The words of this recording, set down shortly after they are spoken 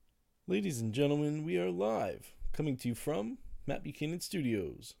Ladies and gentlemen, we are live, coming to you from Matt Buchanan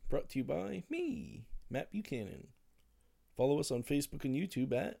Studios, brought to you by me, Matt Buchanan. Follow us on Facebook and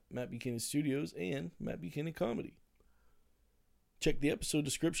YouTube at Matt Buchanan Studios and Matt Buchanan Comedy. Check the episode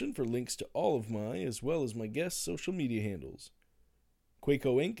description for links to all of my, as well as my guests' social media handles.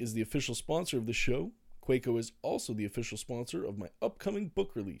 Quaco Inc. is the official sponsor of the show. Quaco is also the official sponsor of my upcoming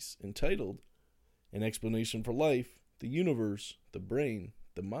book release entitled An Explanation for Life, the Universe, the Brain,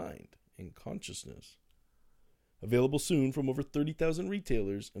 the Mind, and Consciousness. Available soon from over 30,000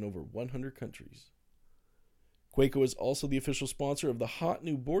 retailers in over 100 countries. Quaco is also the official sponsor of the hot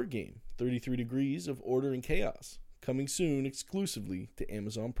new board game, 33 Degrees of Order and Chaos, coming soon exclusively to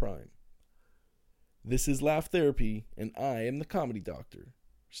Amazon Prime. This is Laugh Therapy, and I am the Comedy Doctor.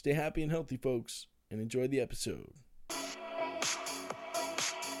 Stay happy and healthy, folks, and enjoy the episode.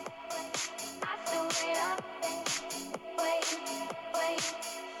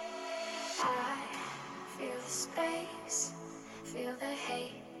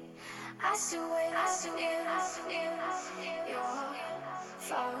 I still wait you, you're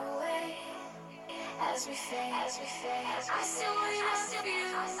far away as we fade. I still wait you, I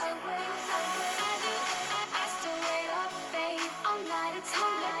still wait up, babe, all night it's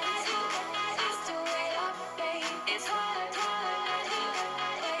hard. I still wait up, babe, it's hard.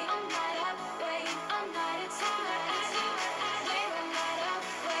 Wait all night up, wait all night it's hard. Wait all night up,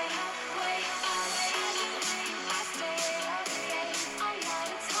 wait up. I still wait up, babe, all night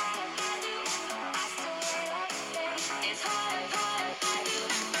it's hard. It's hard,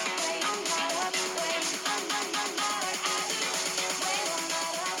 wait all night up, wait all night up.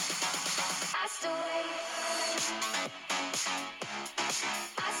 I still wait up, babe.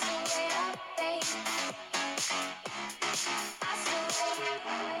 I still wait up, wait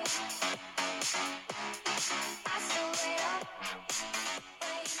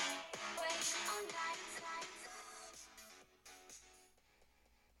all night.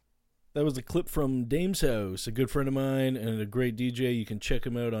 That was a clip from Dame's House, a good friend of mine and a great DJ. You can check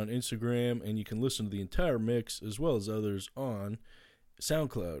him out on Instagram, and you can listen to the entire mix as well as others on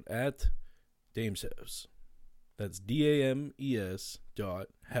SoundCloud at Dame's House. That's DAMES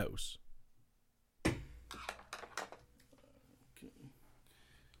 .house. Okay.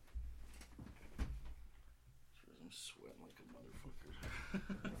 I'm sweating like a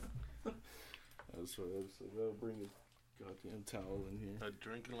motherfucker. That's what I was like. I'll bring a goddamn towel in here.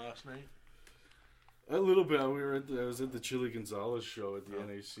 Drinking last night? A little bit. I was at the Chili Gonzalez show at the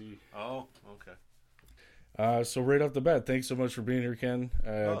NAC. Oh, okay. So right off the bat, thanks so much for being here, Ken. I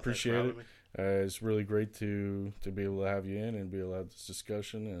appreciate it. Me. It's really great to be able to have you in and be able to have this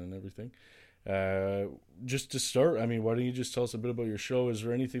discussion and everything. Just to start, I mean, why don't you just tell us a bit about your show? Is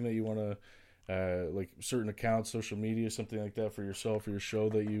there anything that you want to, like certain accounts, social media, something like that for yourself or your show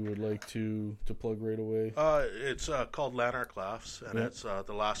that you would like to plug right away? It's called Lanark Laughs, and it's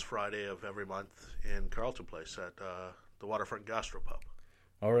the last Friday of every month in Carleton Place at the Waterfront Gastropub.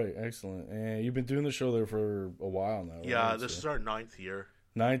 All right, excellent. And you've been doing the show there for a while now, right? Yeah, this is our 9th year.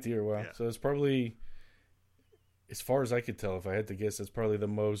 9th year, wow. Yeah. So it's probably, as far as I could tell, if I had to guess, it's probably the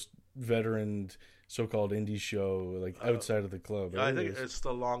most veteran so-called indie show, like outside of the club. Yeah, I think it's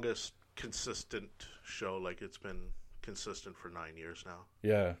the longest consistent show. Like, it's been consistent for 9 years now.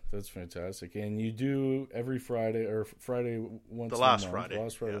 Yeah, that's fantastic. And you do every Friday, or Friday once The a last month, Friday. The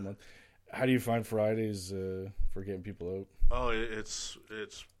last Friday Yeah. a month. How do you find Fridays for getting people out? Oh, it's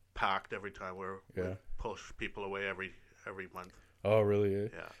packed every time. We push people away every month. Oh, really?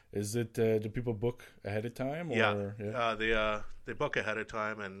 Yeah. Is it? Do people book ahead of time? Or, yeah. They book ahead of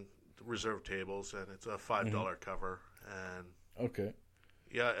time and reserve tables, and it's a $5 cover. And Okay.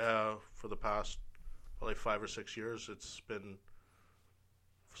 yeah, for the past probably 5 or 6 years, it's been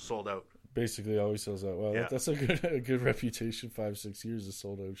sold out. Basically, always sells out. Well, Yeah. that's a good reputation. 5-6 years of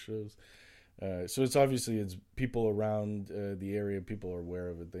sold out shows. So it's people around the area. People are aware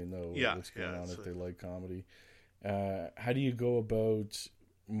of it. They know what's going on if they like comedy. How do you go about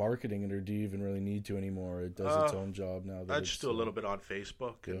marketing it, or do you even really need to anymore? It does its own job now. I just do a little bit on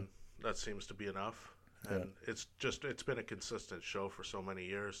Facebook, and that seems to be enough. And it's been a consistent show for so many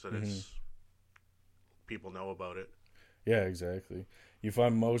years that people know about it. Yeah, exactly. You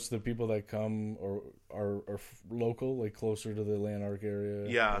find most of the people that come are local, like closer to the Lanark area.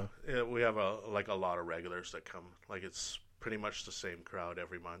 Yeah, we have a lot of regulars that come. Like, it's pretty much the same crowd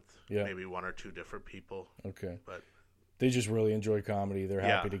every month. Yeah. Maybe 1 or 2 different people. Okay. But they just really enjoy comedy. They're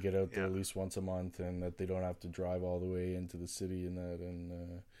happy to get out there Yeah. at least once a month, and that they don't have to drive all the way into the city and that. And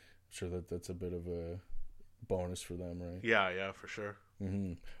I'm sure that's a bit of a bonus for them, right? Yeah, for sure.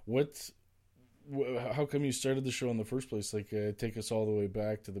 Mm-hmm. how come you started the show in the first place? Like, take us all the way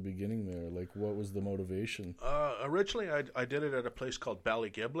back to the beginning there. Like, what was the motivation? Originally, I did it at a place called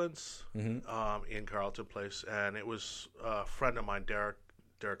Ballygiblins in Carleton Place, and it was a friend of mine,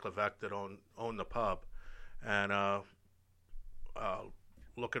 Derek Levesque, that owned the pub, and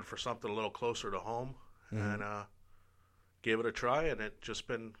looking for something a little closer to home, and gave it a try, and it's just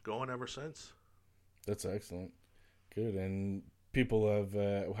been going ever since. That's excellent. Good. And people have,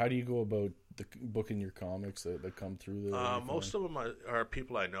 how do you go about booking your comics that come through there? Most of them are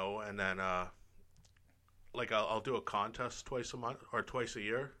people I know, and then like I'll do a contest twice a month or twice a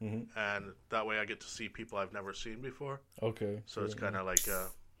year, and that way I get to see people I've never seen before. Okay. So it's kind of like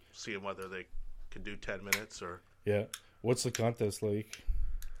seeing whether they can do 10 minutes or... Yeah. What's the contest like?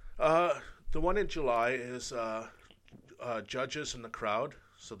 The one in July is judges in the crowd.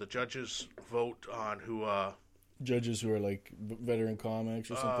 So the judges vote on who... Judges who are like veteran comics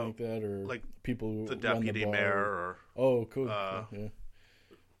or something like that, or like people who the run deputy the bar. mayor or... Oh, cool. Yeah.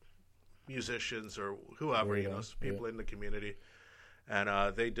 musicians or whoever, Right you know, on, people in the community.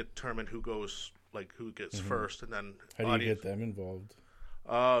 And they determine who goes, like who gets first, and then... How do you get them involved?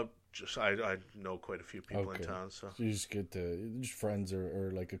 Just I know quite a few people in town, so you just get just friends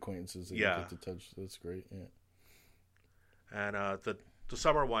or like acquaintances that you get to touch. That's great. Yeah. And the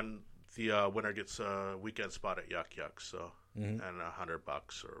summer one, the winner gets a weekend spot at Yuck Yuck, so and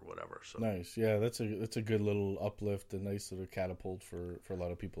 $100 or whatever. So nice. Yeah, that's a good little uplift, a nice little catapult for a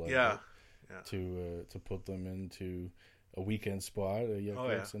lot of people. To put them into a weekend spot at Yuck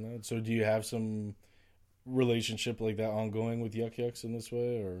Yucks and that. So do you have some relationship like that ongoing with Yuck Yucks in this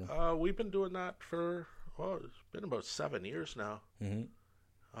way, or we've been doing that for it's been about 7 years now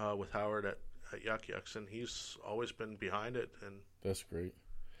with Howard at Yuck Yucks, and he's always been behind it. And that's great.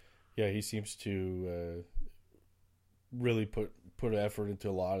 Yeah, he seems to really put effort into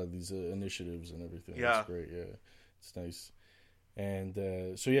a lot of these initiatives and everything. That's great. Yeah, it's nice. And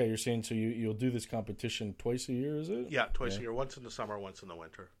so yeah, you're saying so you'll do this competition twice a year, is it? Yeah, twice a year. Once in the summer, once in the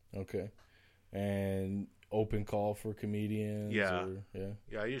winter. Okay. And open call for comedians? Yeah.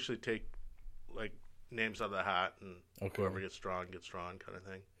 Yeah, I usually take, like, names out of the hat, and whoever gets drawn, kind of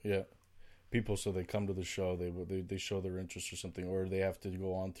thing. Yeah. People, so they come to the show, they show their interest or something, or they have to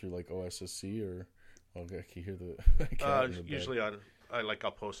go on through, like, OSSC, or... Okay, I can hear the cat in the usually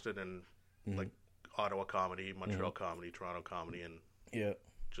I'll post it in, like, Ottawa Comedy, Montreal Comedy, Toronto Comedy, and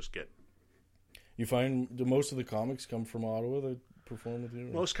just get... You find, do most of the comics come from Ottawa that perform with you?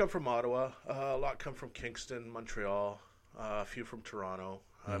 Or? Most come from Ottawa. A lot come from Kingston, Montreal. A few from Toronto.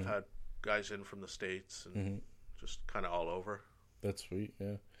 I've had guys in from the States and just kind of all over. That's sweet.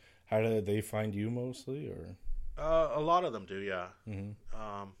 Yeah. How do they find you mostly, or? A lot of them do. Yeah.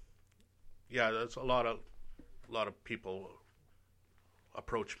 That's a lot of people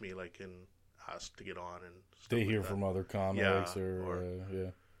approach me and ask to get on and stuff. They hear like from other comics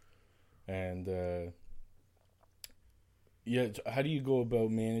and how do you go about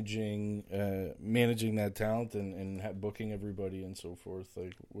managing that talent and booking everybody and so forth?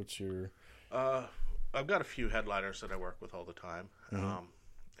 Like, what's your... I've got a few headliners that I work with all the time,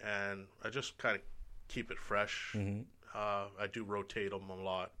 and I just kind of keep it fresh. I do rotate them a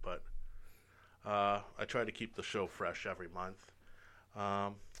lot, but I try to keep the show fresh every month.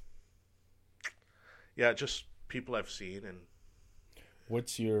 Just people I've seen. And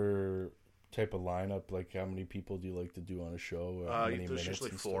what's your type of lineup? Like, how many people do you like to do on a show? There's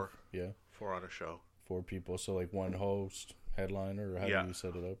usually 4. Stuff? Yeah, 4 on a show. 4 people. So like one host, headliner, or how do you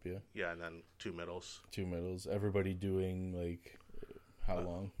set it up? Yeah, and then 2 middles. 2 middles. Everybody doing like how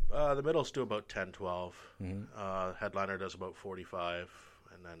long? The middles do about 10, 12. Headliner does about 45,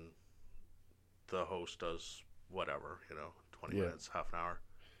 and then the host does whatever, 20 minutes, half an hour.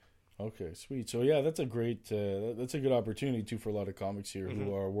 Okay, sweet. So yeah, that's a great, that's a good opportunity too for a lot of comics here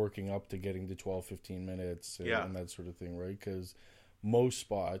who are working up to getting to 12, 15 minutes and that sort of thing, right? Because most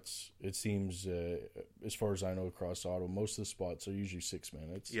spots, it seems, as far as I know across Ottawa, most of the spots are usually 6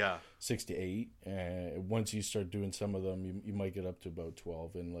 minutes. Yeah. 6 to 8. And once you start doing some of them, you might get up to about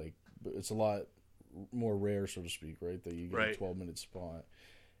 12. And like, it's a lot more rare, so to speak, right? That you get a 12-minute spot.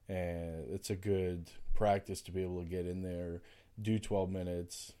 And it's a good practice to be able to get in there, do 12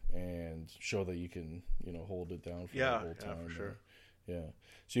 minutes, and show that you can, hold it down for the whole time. Yeah, for sure.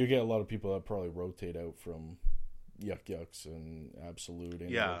 So you get a lot of people that probably rotate out from Yuck Yucks and Absolute,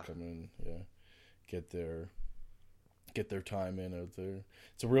 and come in, get their time in out there.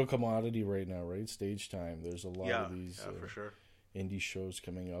 It's a real commodity right now, right? Stage time. There's a lot of these for sure. indie shows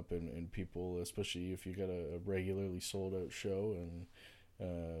coming up, and people, especially if you got a regularly sold out show, and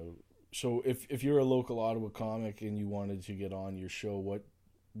so if you're a local Ottawa comic and you wanted to get on your show,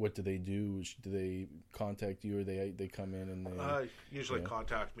 what do they do? Do they contact you, or they come in and they? Usually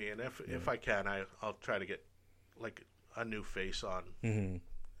contact me, and if I can, I'll try to get like a new face on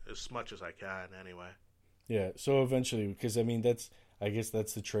as much as I can. Anyway. Yeah. So eventually, because I mean I guess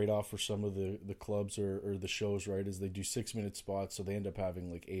that's the trade-off for some of the clubs or the shows, right? Is they do 6-minute spots, so they end up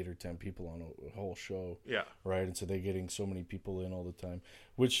having like 8 or 10 people on a whole show. Yeah. Right, and so they're getting so many people in all the time,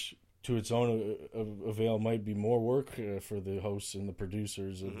 which to its own avail might be more work for the hosts and the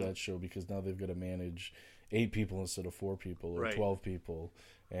producers of that show, because now they've got to manage 8 people instead of 4 people or 12 people.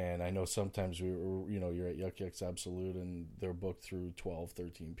 And I know sometimes you're at Yuck Yucks Absolute and they're booked through 12,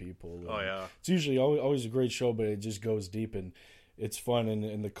 13 people. Oh yeah. It's usually always a great show, but it just goes deep and it's fun.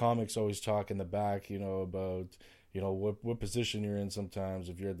 And the comics always talk in the back, about what position you're in sometimes,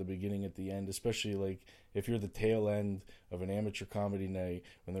 if you're at the beginning, at the end, especially like if you're the tail end of an amateur comedy night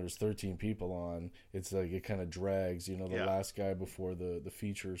when there's 13 people on, it's like it kind of drags, the last guy before the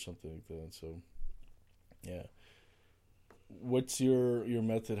feature or something like that. So yeah. What's your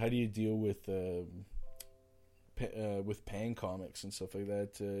method? How do you deal with paying comics and stuff like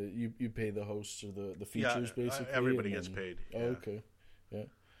that? You pay the hosts or the features basically? Everybody gets paid. Yeah. Oh, okay.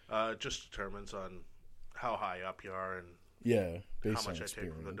 Yeah. It just determines on how high up you are and based how much I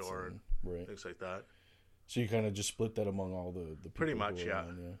take from the door and things like that. So you kind of just split that among all the people. Pretty much, yeah.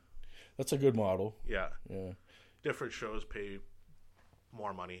 That's a good model. Yeah. Yeah. Different shows pay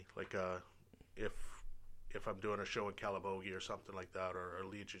more money. Like if I'm doing a show in Calabogie or something like that, or a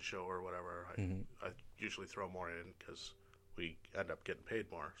Legion show or whatever, I usually throw more in because we end up getting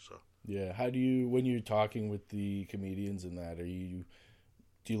paid more. So yeah. How do you, when you're talking with the comedians and that, do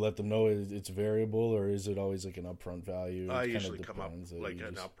you let them know it's variable, or is it always like an upfront value? I usually come up like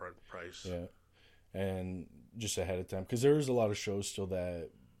an upfront price. Yeah. And just ahead of time, because there is a lot of shows still that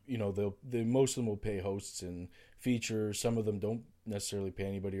most of them will pay hosts and features. Some of them don't necessarily pay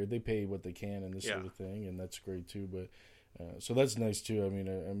anybody, or they pay what they can and this sort of thing, and that's great too. But so that's nice too. I mean,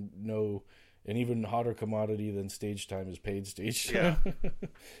 I'm an even hotter commodity than stage time is paid stage time. Yeah.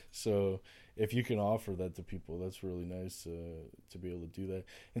 So if you can offer that to people, that's really nice to be able to do that.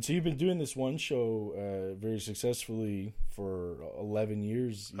 And so you've been doing this one show very successfully for 11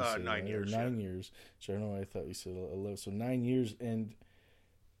 years. You said, 9 years. 9 years. So I know I thought you said 11. So 9 years. And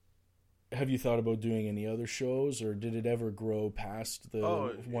have you thought about doing any other shows, or did it ever grow past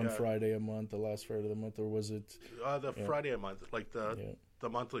the Friday a month, the last Friday of the month, or was it Friday a month, like the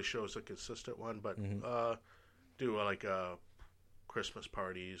monthly show is a consistent one, but do like Christmas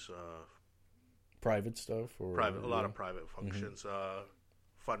parties, private stuff, or a lot of private functions,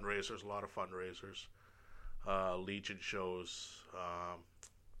 fundraisers, a lot of fundraisers, Legion shows,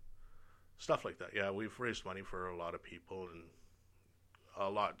 stuff like that. Yeah, we've raised money for a lot of people and a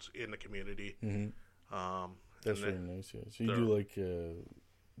lot in the community. That's very nice. Yeah. So you do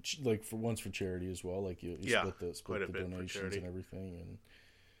like for once for charity as well. Like you split the donations and everything.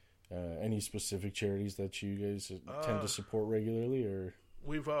 And any specific charities that you guys tend to support regularly, or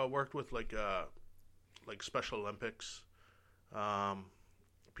we've worked with like Special Olympics.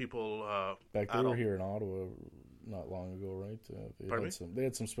 People back they were here in Ottawa not long ago, right? They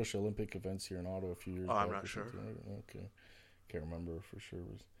had some Special Olympic events here in Ottawa a few years back. I'm not sure. Right? Okay. Can't remember for sure.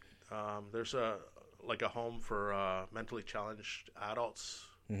 There's a home for mentally challenged adults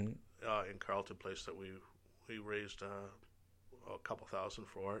in Carleton Place that we raised a couple thousand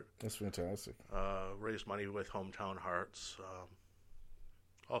for it. That's fantastic. Raised money with Hometown Hearts,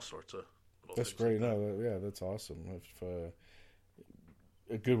 all sorts of little that's things. Great. Like that's awesome. If,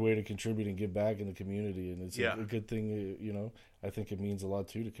 a good way to contribute and give back in the community, and it's a good thing. I think it means a lot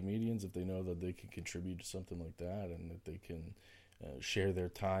too to comedians if they know that they can contribute to something like that, and that they can share their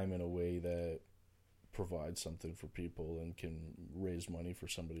time in a way that provides something for people and can raise money for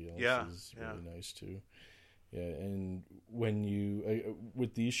somebody else. Is really nice too. Yeah, and when you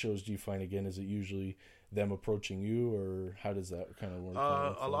with these shows, do you find again, is it usually them approaching you, or how does that kind of work?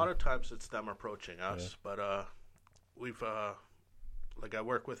 A lot of times it's them approaching us, but we've like I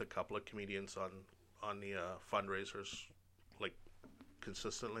work with a couple of comedians on the fundraisers like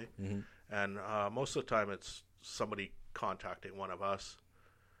consistently, and most of the time it's somebody contacting one of us,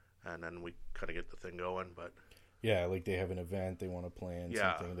 and then we kind of get the thing going. But yeah, like they have an event, they want to plan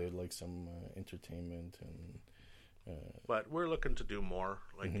something, they'd like some entertainment, and but we're looking to do more,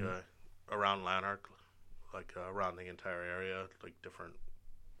 like around Lanark, like around the entire area, like different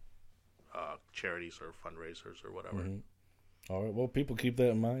charities or fundraisers or whatever. All right, well, people keep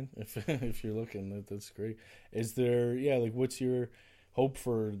that in mind if you're looking. That's great. Is there like what's your hope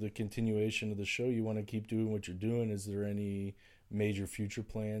for the continuation of the show? You want to keep doing what you're doing? Is there any major future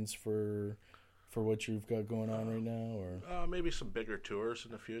plans for for what you've got going on right now, or Maybe some bigger tours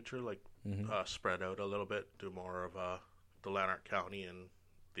in the future, like spread out a little bit, do more of the Lanark County and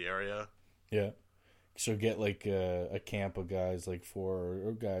the area. yeah. So get like a camp of guys, like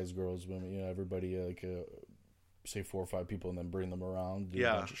or guys, girls, women, everybody, like say 4 or 5 people, and then bring them around, do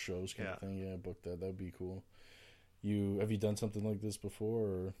a bunch of shows, kind of thing. Yeah, book that. That'd be cool. Have you done something like this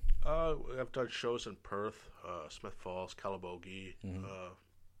before? Or? I've done shows in Perth, Smith Falls, Calabogie,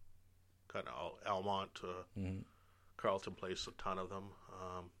 kind of Almont, Carleton Place, a ton of them.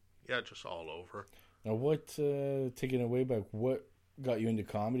 Just all over. Now, taking it way back, what got you into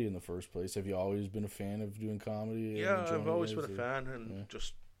comedy in the first place? Have you always been a fan of doing comedy? Yeah, I've always been a fan, and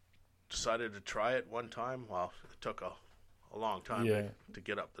just decided to try it one time. Well, it took a long time to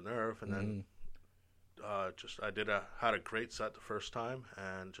get up the nerve, and then I had a great set the first time,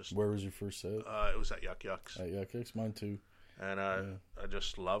 and just... Where was your first set? It was at Yuck Yucks. At Yuck Yucks, mine too. And I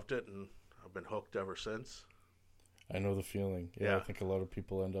just loved it, and I've been hooked ever since. I know the feeling. Yeah, I think a lot of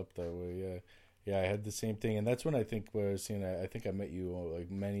people end up that way. Yeah, I had the same thing, and that's when I think I think I met you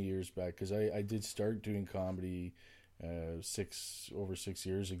like many years back, because I did start doing comedy over 6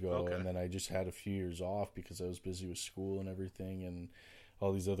 years ago, and then I just had a few years off because I was busy with school and everything and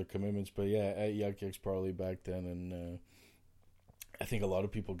all these other commitments. But yeah, at Yuck Yucks probably back then, and I think a lot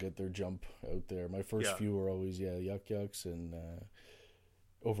of people get their jump out there. My first few were always Yuck Yucks and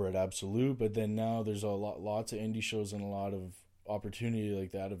over at Absolute, but then now there's lots of indie shows and a lot of opportunity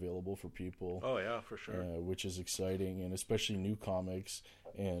like that available for people. Oh yeah, for sure. Which is exciting, and especially new comics.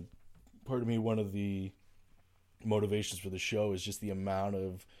 And part of me, one of the motivations for the show is just the amount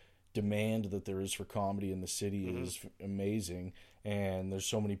of demand that there is for comedy in the city is amazing, and there's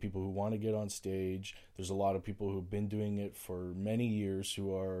so many people who want to get on stage. There's a lot of people who've been doing it for many years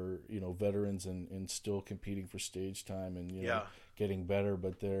who are veterans and still competing for stage time and getting better,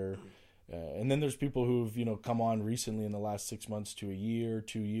 but they're and then there's people who've come on recently in the last 6 months to a year,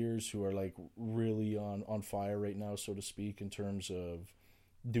 2 years, who are like really on fire right now, so to speak, in terms of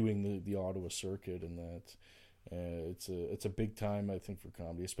doing the Ottawa circuit, and that it's a big time, I think, for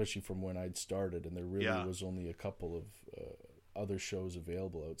comedy, especially from when I'd started, and there really was only a couple of other shows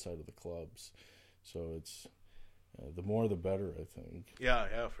available outside of the clubs, so it's the more the better, I think.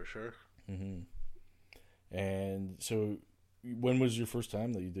 Yeah, for sure. And so, when was your first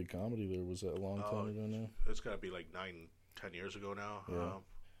time that you did comedy there? Was that a long time ago now? It's got to be like 9-10 years ago now. Yeah.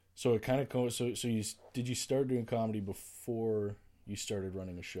 So it kind of did you start doing comedy before you started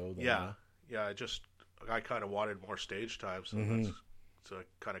running a show then? Yeah. I kind of wanted more stage time, so so I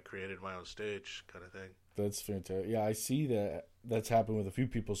kind of created my own stage kind of thing. That's fantastic. Yeah, I see that's happened with a few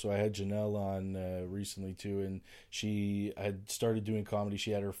people. So I had Janelle on recently too, and she had started doing comedy. She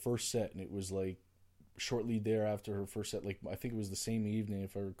had her first set, and it was like shortly thereafter her first set, like I think it was the same evening,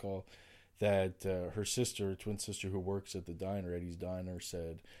 if I recall, that her twin sister who works at the diner, Eddie's Diner,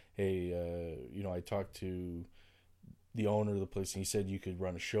 said, hey, I talked to the owner of the place, and he said you could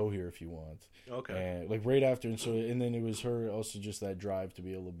run a show here if you want. Okay. And like right after, and then it was her also just that drive to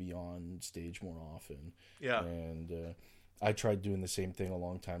be able to be on stage more often. Yeah. And I tried doing the same thing a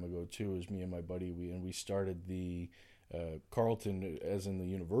long time ago too. It was me and my buddy, we started the Carleton, as in the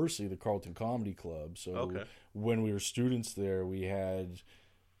university, the Carleton Comedy Club. So when we were students there,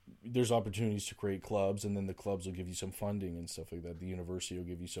 there's opportunities to create clubs, and then the clubs will give you some funding and stuff like that. The university will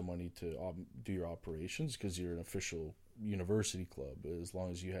give you some money to do your operations, because you're an official university club, as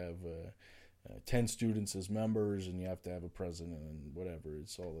long as you have 10 students as members, and you have to have a president and whatever.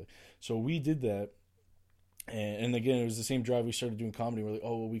 It's all so we did that. And again, it was the same drive. We started doing comedy. We're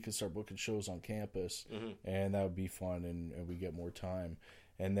like, we could start booking shows on campus, and that would be fun, and we get more time.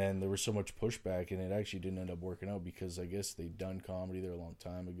 And then there was so much pushback, and it actually didn't end up working out, because I guess they'd done comedy there a long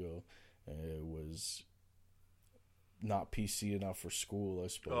time ago. It was not PC enough for school, I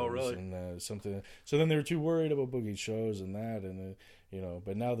suppose. Oh, really? And something. So then they were too worried about booking shows and that, and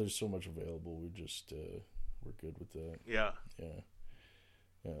But now there's so much available. We just we're good with that. Yeah.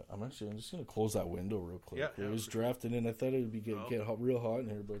 Yeah, I'm just gonna close that window real quick. Yeah, it was drafting in. I thought it would be get hot, real hot in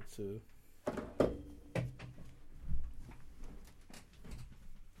here, but.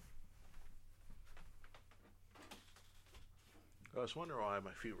 I was wondering why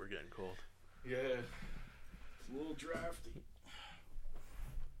my feet were getting cold. Yeah, it's a little drafty.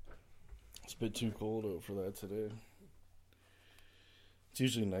 It's a bit too cold out for that today. It's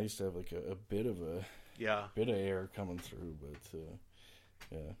usually nice to have like a bit of air coming through, but.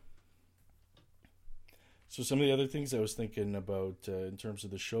 Yeah. So some of the other things I was thinking about in terms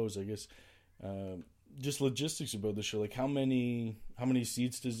of the shows, I guess, just logistics about the show. Like how many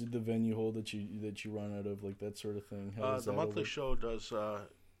seats does the venue hold that you run out of, like that sort of thing? The monthly show does about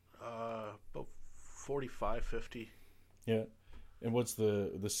 45, 50. Yeah. And what's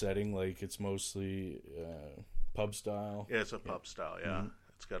the setting like? It's mostly pub style. Yeah, it's a pub style. Yeah, Mm-hmm.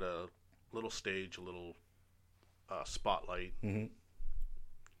 it's got a little stage, a little spotlight, Mm-hmm.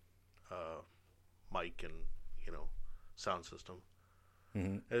 mic, and sound system.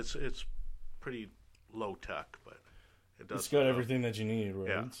 Mm-hmm. It's pretty low tech, but it does. It's got everything that you need, right?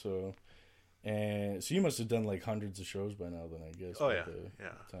 Yeah. So you must have done like hundreds of shows by now, then I guess. Oh by yeah, the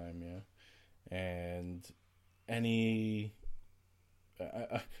yeah. time, yeah. And any,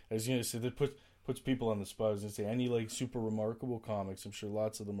 I was gonna say that puts people on the spot. I was gonna say any like super remarkable comics. I'm sure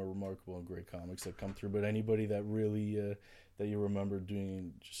lots of them are remarkable and great comics that come through. But anybody that really that you remember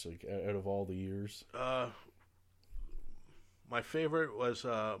doing just like out of all the years. My favorite was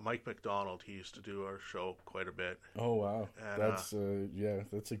Mike McDonald. He used to do our show quite a bit. Oh wow, And, that's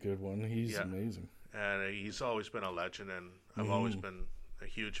that's a good one. He's yeah. amazing. And he's always been a legend, and I've always been a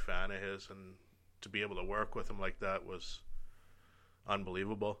huge fan of his, and to be able to work with him like that was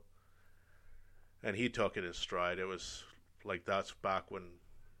unbelievable. And he took it in stride. It was like that's back when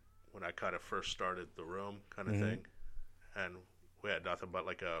I kind of first started the room kind of thing, and we had nothing but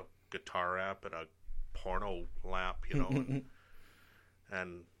like a guitar amp and a porno lamp,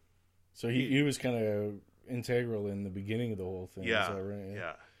 and So he was kind of integral in the beginning of the whole thing. yeah, Is that right?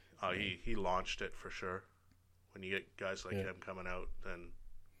 yeah. He launched it for sure. When you get guys like him coming out, then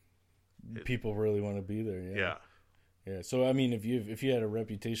People really want to be there. Yeah. yeah. Yeah. So I mean, if you had a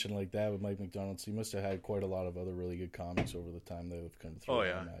reputation like that with Mike McDonald, so you must have had quite a lot of other really good comics over the time that have come through. Oh I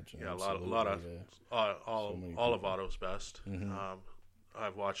yeah, imagine. yeah, a Absolutely, lot of yeah. all So many of people. Otto's best.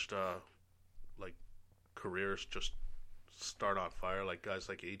 I've watched like careers just start on fire, like guys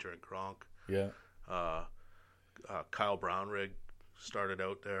like Adrian Kronk, Yeah. Kyle Brownrigg started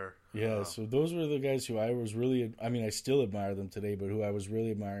out there. Yeah, so those were the guys who I was really, I mean, I still admire them today, but who I was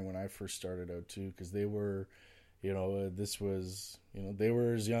really admiring when I first started out too, because they were, this was, they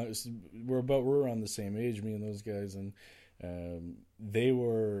were as young, we're around the same age, me and those guys, and they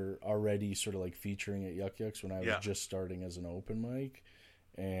were already sort of like featuring at Yuck Yucks when I was just starting as an open mic,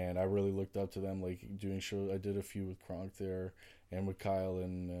 and I really looked up to them, like doing shows. I did a few with Kronk there and with Kyle,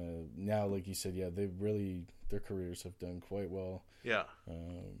 and now, like you said, their careers have done quite well. Yeah.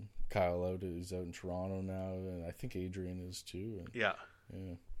 Kyle is out in Toronto now, and I think Adrian is too. And, Yeah.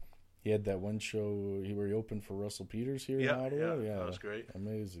 yeah. He had that one show where he opened for Russell Peters here in Ottawa. Yeah, that was great.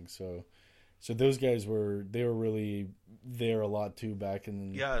 Amazing. So those guys were really there a lot too back when they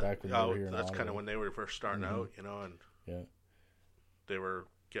were here in that's Ottawa. kind of when they were first starting out, and Yeah. they were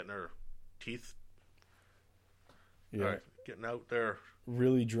getting their teeth, Yeah. getting out there,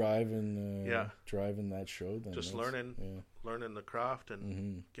 Really driving that show then. just learning the craft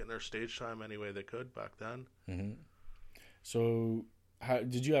and getting their stage time any way they could back then. Mm-hmm. So,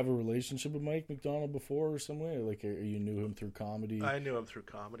 did you have a relationship with Mike McDonald before or some way? Like, you knew him through comedy? I knew him through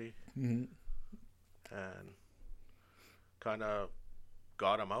comedy, and kind of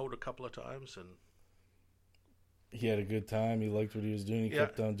got him out a couple of times, and He had a good time. He liked what he was doing. He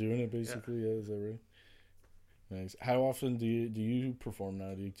kept on doing it, basically. Yeah, is that right? Nice. How often do you perform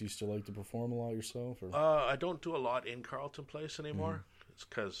now? Do you still like to perform a lot yourself? Or? I don't do a lot in Carleton Place anymore. It's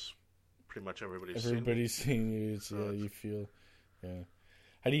because pretty much everybody's seen you. You feel. Yeah.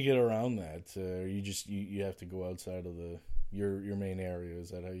 How do you get around that? You have to go outside of your main area? Is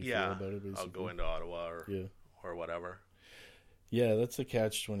that how you feel about it? Basically? I'll go into Ottawa or whatever. Yeah, that's a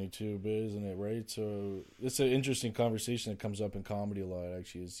catch-22 bit, isn't it? Right. So it's an interesting conversation that comes up in comedy a lot.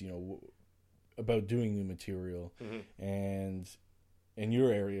 Actually, is about doing new material, and in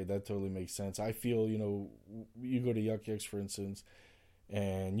your area that totally makes sense. I feel you go to Yuck Yucks, for instance,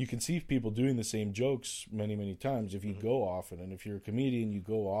 and you can see people doing the same jokes many times if you go often, and if you're a comedian, you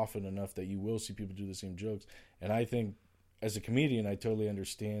go often enough that you will see people do the same jokes. And I think as a comedian, I totally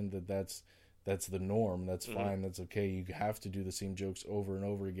understand that that's the norm. That's fine. That's okay. You have to do the same jokes over and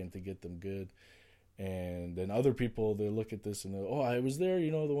over again to get them good. And then other people, they look at this and they're, I was there,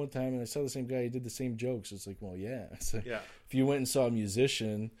 the one time, and I saw the same guy. He did the same jokes. It's like, well, yeah. It's like, if you went and saw a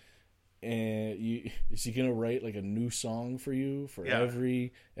musician, and is he gonna write like a new song for you for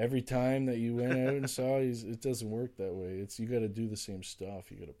every time that you went out and saw? It doesn't work that way. You got to do the same stuff.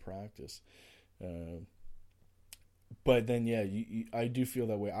 You got to practice. But then, I do feel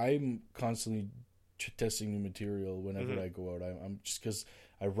that way. I'm constantly testing new material whenever I go out. I'm just because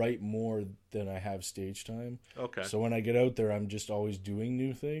I write more than I have stage time. Okay. So when I get out there, I'm just always doing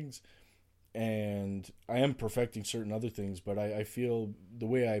new things. and I am perfecting certain other things, but I feel the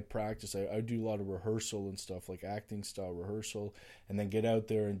way I practice, I do a lot of rehearsal and stuff, like acting style rehearsal, and then get out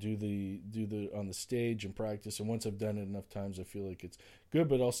there and do the on the stage and practice. And once I've done it enough times, I feel like it's good.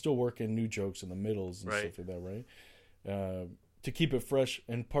 But I'll still work in new jokes in the middles and stuff like that, right? To keep it fresh.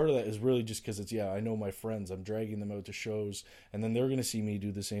 And part of that is really just because it's, I know my friends. I'm dragging them out to shows, and then they're going to see me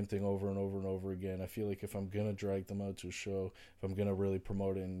do the same thing over and over and over again. I feel like if I'm going to drag them out to a show, if I'm going to really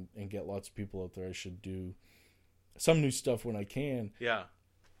promote it and get lots of people out there, I should do some new stuff when I can. Yeah.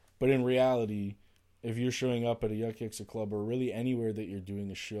 But in reality, if you're showing up at a Yuck Yucks Club or really anywhere that you're doing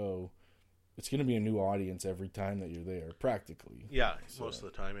a show, it's going to be a new audience every time that you're there, practically. Yeah, most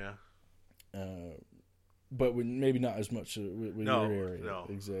of the time, yeah. But maybe not as much with your area. No.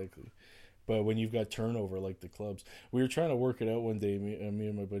 Exactly. But when you've got turnover like the clubs, we were trying to work it out one day. Me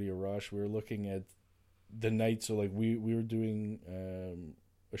and my buddy Arash, we were looking at the night. So like we were doing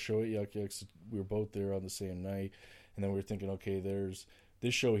a show at Yuck Yucks. We were both there on the same night, and then we were thinking, okay, there's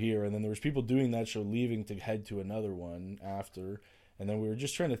this show here, and then there was people doing that show leaving to head to another one after, and then we were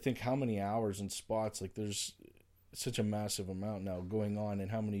just trying to think how many hours and spots. Like there's such a massive amount now going on,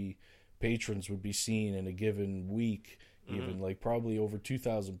 and how many patrons would be seen in a given week. Even like probably over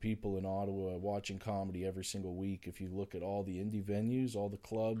 2,000 people in Ottawa watching comedy every single week. If you look at all the indie venues, all the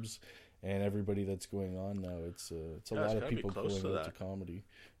clubs, and everybody that's going on now, it's a lot of people going out to comedy.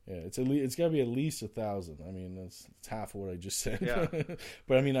 Yeah, it's got to be at least 1,000. I mean, that's half of what I just said. Yeah.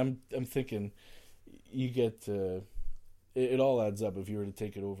 But I mean, I'm thinking you get. It all adds up if you were to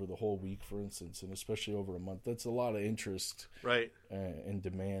take it over the whole week, for instance, and especially over a month. That's a lot of interest, right, and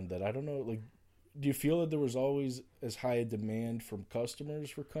demand. That I don't know. Like, do you feel that there was always as high a demand from customers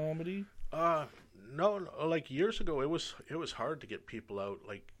for comedy? No. Like years ago, it was hard to get people out.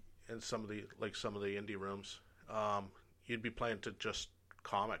 Like in some of the indie rooms, you'd be playing to just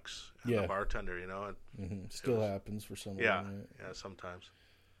comics and the bartender. You know, Still happens for some. Yeah, sometimes.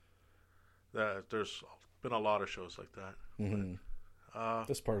 There's been a lot of shows like that. But,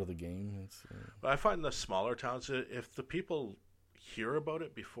 that's part of the game. But I find the smaller towns, if the people hear about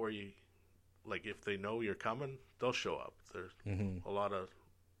it before you, like if they know you're coming, they'll show up. There's a lot of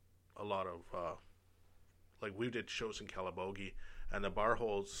like we did shows in Calabogie, and the bar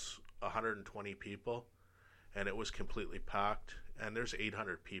holds 120 people, and it was completely packed. And there's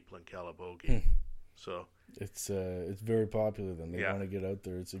 800 people in Calabogie. So it's very popular. Then they want to get out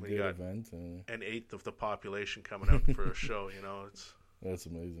there. It's a good event. An eighth of the population coming out for a show. You know, that's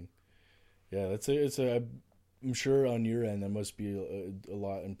amazing. Yeah, I'm sure on your end that must be a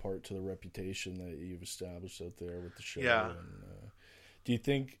lot in part to the reputation that you've established out there with the show. Yeah. And, do you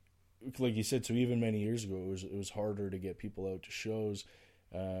think, like you said, so even many years ago, it was harder to get people out to shows?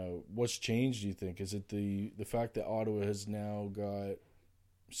 What's changed? Do you think? Is it the fact that Ottawa has now got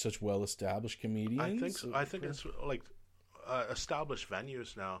such well-established comedians? I think it's like established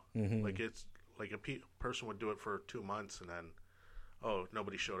venues now. Like it's like a person would do it for 2 months and then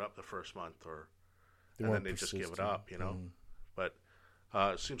nobody showed up the first month, and then they just give it up, you know. But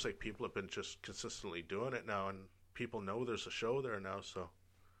it seems like people have been just consistently doing it now, and people know there's a show there now, so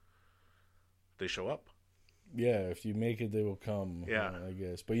they show up. Yeah, if you make it, they will come. Yeah, I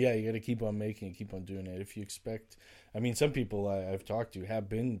guess. But yeah, you got to keep on making it, keep on doing it. If you expect, I mean, some people I've talked to have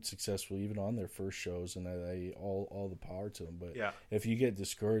been successful even on their first shows, and all the power to them. But if you get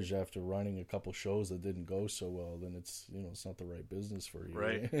discouraged after running a couple shows that didn't go so well, then it's not the right business for you.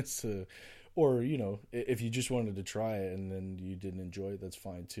 Right. It's or if you just wanted to try it and then you didn't enjoy it, that's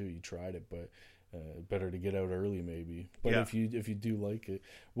fine too. You tried it, but. Better to get out early, maybe. But if you do like it,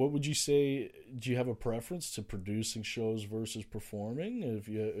 what would you say? Do you have a preference to producing shows versus performing? If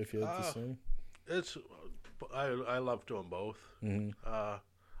you had to say, I love doing both. I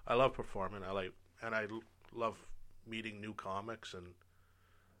love performing. I love meeting new comics and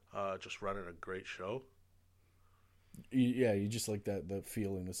just running a great show. Yeah, you just like that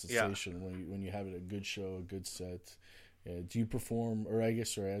feeling, the sensation when you have a good show, a good set. Yeah. Do you perform, or I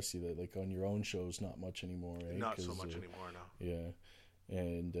guess, I asked you that, like on your own shows, not much anymore, right? Not so much anymore, no. Yeah.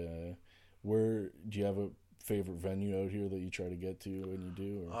 And where, do you have a favorite venue out here that you try to get to when you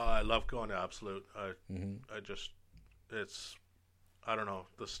do? Or? I love going to Absolute. I don't know,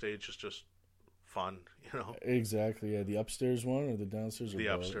 the stage is just fun, Exactly, yeah. The upstairs one or the downstairs? The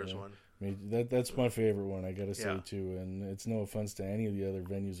upstairs one. I mean, that's my favorite one, I gotta say too. And it's no offense to any of the other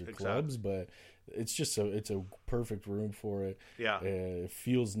venues or clubs, but it's just it's a perfect room for it. Yeah, it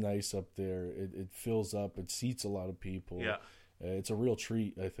feels nice up there. It fills up. It seats a lot of people. Yeah, it's a real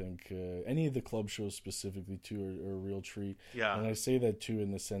treat. I think any of the club shows specifically too are a real treat. Yeah. And I say that too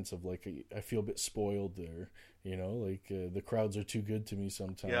in the sense of like I feel a bit spoiled there. You know, like the crowds are too good to me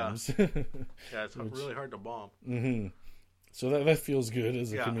sometimes. Yeah, it's really hard to bomb. Mm-hmm. So that feels good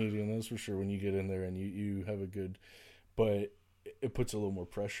as a comedian, that's for sure. When you get in there and you have a good, but it puts a little more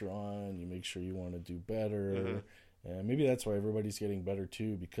pressure on. You make sure you want to do better. Mm-hmm. And maybe that's why everybody's getting better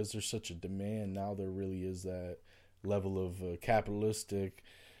too, because there's such a demand now. There really is that level of capitalistic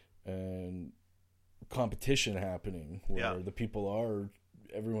and competition happening where the people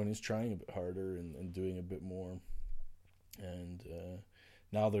everyone is trying a bit harder and doing a bit more. And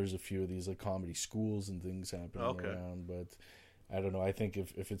now there's a few of these like comedy schools and things happening around, but I don't know. I think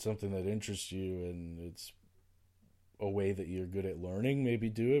if it's something that interests you and it's a way that you're good at learning, maybe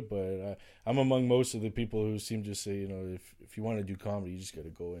do it. But I'm among most of the people who seem to say, you know, if you want to do comedy, you just got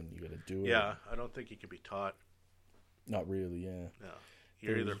to go in, you got to do it. Yeah, I don't think you can be taught. Not really, yeah. No,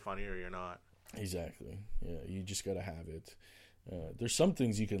 you're either funny or you're not. Exactly. Yeah, you just got to have it. There's some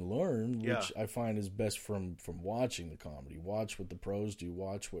things you can learn, which I find is best from watching the comedy. Watch what the pros do.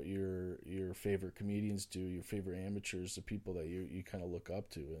 Watch what your favorite comedians do, your favorite amateurs, the people that you kind of look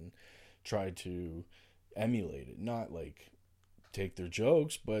up to, and try to emulate it. Not like take their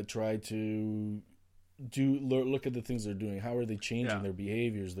jokes, but try to look at the things they're doing. How are they changing their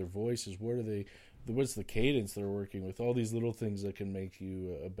behaviors, their voices? What's the cadence they're working with? All these little things that can make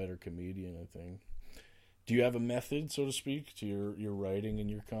you a better comedian, I think. Do you have a method, so to speak, to your writing and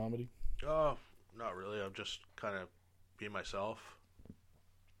your comedy? Oh, not really. I'm just kind of being myself.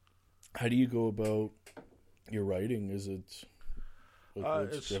 How do you go about your writing? Is it do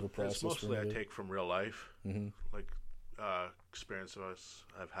you have a process? It's mostly I take from real life, like experiences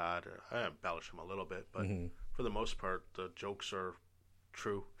I've had. I embellish them a little bit, but for the most part, the jokes are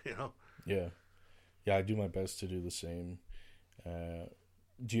true. You know. Yeah, I do my best to do the same.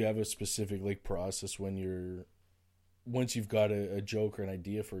 Do you have a specific like process once you've got a joke or an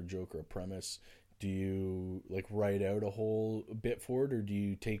idea for a joke or a premise, do you like write out a whole bit for it, or do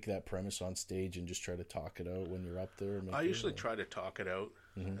you take that premise on stage and just try to talk it out when you're up there? I usually try to talk it out,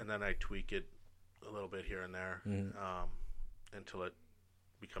 and then I tweak it a little bit here and there until it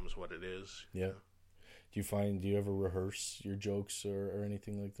becomes what it is. Yeah. Do you ever rehearse your jokes or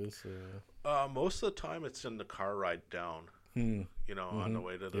anything like this? Most of the time it's in the car ride down. You know, on the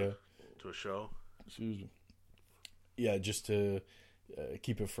way to to a show. Excuse me. Yeah, just to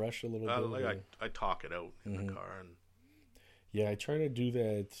keep it fresh a little bit. Like I talk it out in the car, and yeah, I try to do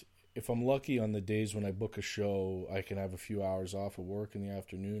that. If I'm lucky on the days when I book a show, I can have a few hours off of work in the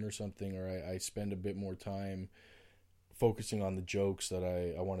afternoon or something, or I spend a bit more time focusing on the jokes that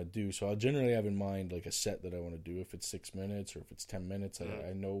I want to do. So I'll generally have in mind like a set that I want to do. If it's 6 minutes or if it's 10 minutes,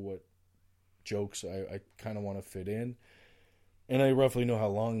 I know what jokes I kind of want to fit in. And I roughly know how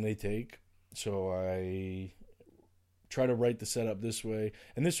long they take, so I try to write the setup this way.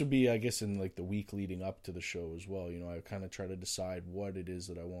 And this would be, I guess, in like the week leading up to the show as well. You know, I kind of try to decide what it is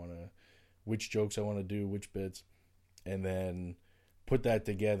that which jokes I want to do, which bits, and then put that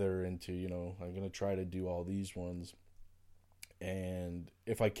together into, you know, I'm going to try to do all these ones. And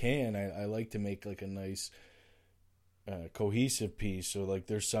if I can, I like to make like a nice cohesive piece. So like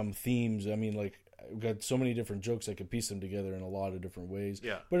there's some themes. I mean, like, I've got so many different jokes, I could piece them together in a lot of different ways.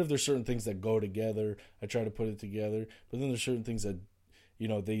 Yeah. But if there's certain things that go together, I try to put it together. But then there's certain things that, you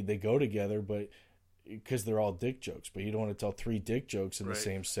know, they go together, but because they're all dick jokes. But you don't want to tell 3 dick jokes in the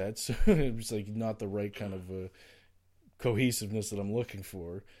same set. So it's like not the right kind of cohesiveness that I'm looking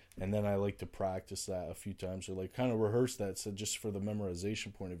for. And then I like to practice that a few times, or like kind of rehearse that, so just for the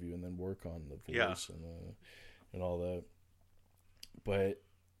memorization point of view, and then work on the voice and all that. But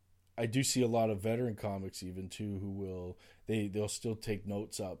I do see a lot of veteran comics even too who they'll still take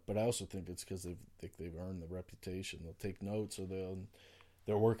notes up, but I also think it's because they've earned the reputation. They'll take notes, or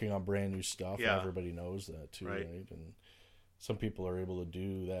they're working on brand new stuff. Yeah. And everybody knows that too, right? And some people are able to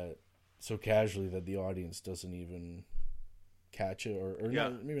do that so casually that the audience doesn't even catch it, or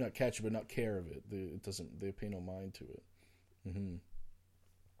not, maybe not catch it, but not care of it. They pay no mind to it.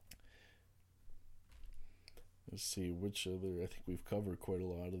 Let's see, which other... I think we've covered quite a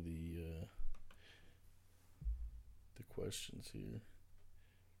lot of the questions here.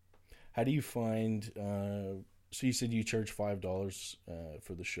 How do you find... so you said you charge $5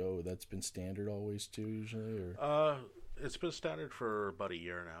 for the show. That's been standard always too, usually? Or? It's been standard for about a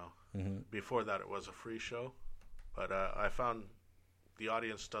year now. Before that, it was a free show. But I found the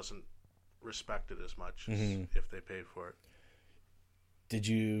audience doesn't respect it as much as if they pay for it. Did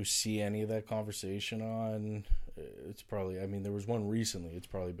you see any of that conversation on? It's probably. I mean, there was one recently. It's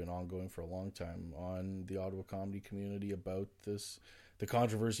probably been ongoing for a long time on the Ottawa comedy community about this, the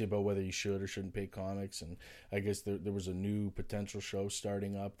controversy about whether you should or shouldn't pay comics. And I guess there was a new potential show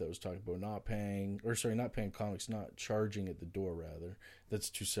starting up that was talking about not paying comics, not charging at the door. Rather, that's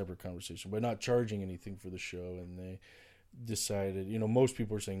two separate conversations. But not charging anything for the show, and they decided. Most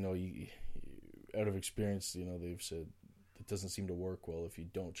people are saying no. Out of experience, they've said. It doesn't seem to work well if you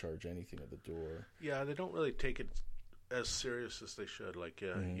don't charge anything at the door. Yeah, they don't really take it as serious as they should. Like,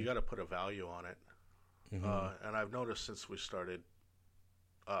 you got to put a value on it. And I've noticed since we started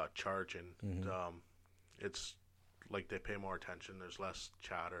charging, it's like they pay more attention. There's less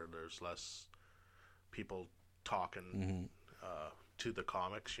chatter. There's less people talking to the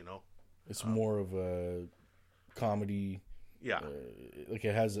comics. It's more of a comedy. Yeah, like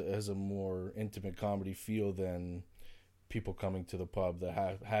it has a more intimate comedy feel than people coming to the pub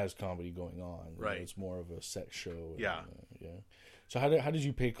that has comedy going on. Right. It's more of a set show. Yeah. So how did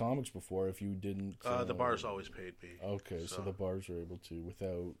you pay comics before if you didn't? The bars always paid me. Okay, so the bars were able to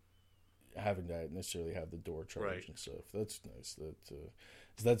without having to necessarily have the door charge and stuff. That's nice.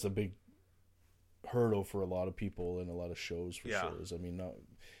 That's a big hurdle for a lot of people and a lot of shows for shows. I mean, not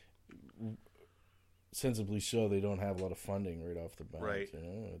sensibly so. They don't have a lot of funding right off the bat. Right.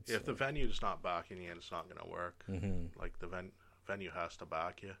 If the venue's not backing you, it's not going to work. Like the venue has to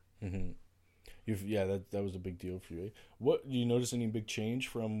back you. That was a big deal for you. What do you notice any big change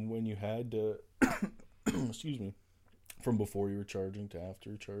from when you had excuse me, from before you were charging to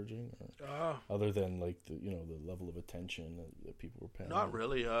after charging, or, other than like the level of attention that people were paying? Not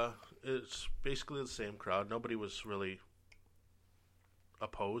really. It's basically the same crowd. Nobody was really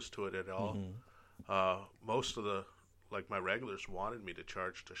opposed to it at all. Most of my regulars wanted me to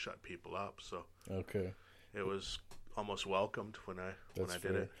charge to shut people up, so it was almost welcomed when I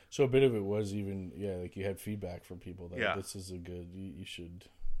did it. So a bit of it was even like you had feedback from people that this is a good, you should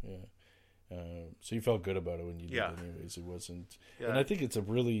so you felt good about it when you did it anyways. It wasn't, and I think it's a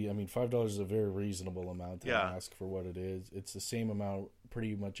really, $5 is a very reasonable amount to ask for what it is. It's the same amount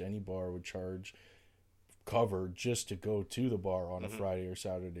pretty much any bar would charge covered just to go to the bar on a Friday or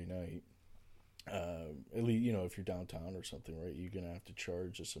Saturday night. At least if you're downtown or something, right, you're gonna have to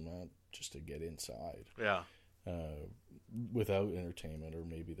charge this amount just to get inside. Without entertainment, or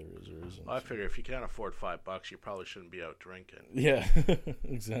maybe there is or isn't. I figure if you can't afford $5, you probably shouldn't be out drinking. Yeah,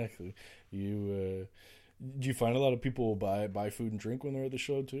 exactly. Do you find a lot of people will buy food and drink when they're at the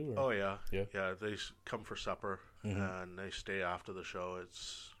show too? Or? Oh yeah. They come for supper and they stay after the show.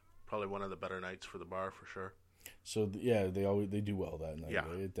 It's probably one of the better nights for the bar for sure. So they do well that night. Yeah,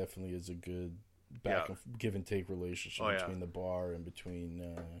 right? It definitely is a good give and take relationship between the bar and between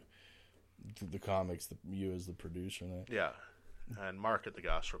the comics, you as the producer. And that. Yeah, and Mark at the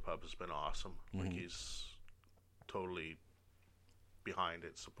Gastropub has been awesome. Like he's totally behind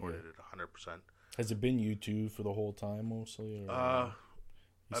it, supported it 100%. Has it been you two for the whole time mostly? Or,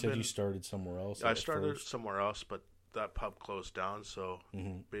 you said you started somewhere else. I started somewhere else, but that pub closed down. So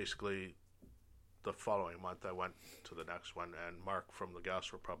basically, the following month I went to the next one, and Mark from the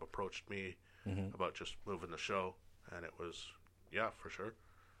Gastropub approached me about just moving the show, and it was for sure.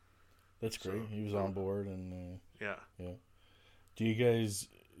 That's great. He was on board, and yeah. Do you guys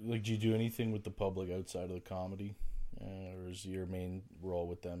do you do anything with the public outside of the comedy, or is your main role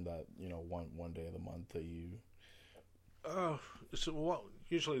with them that one day of the month that you?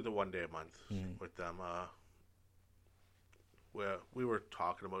 Usually the one day a month with them. Where we were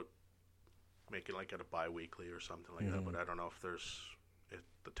talking about making like it a bi-weekly or something like that, but I don't know if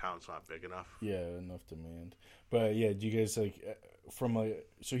the town's not big enough. Yeah, enough demand. But do you guys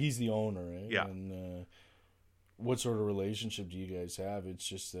so he's the owner, right? Yeah. And what sort of relationship do you guys have? It's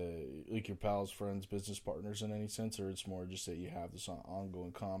just like your pals, friends, business partners in any sense, or it's more just that you have this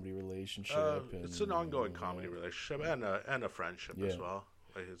ongoing comedy relationship? It's an ongoing comedy relationship and a friendship as well.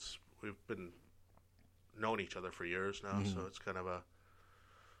 Like we've been known each other for years now, so it's kind of a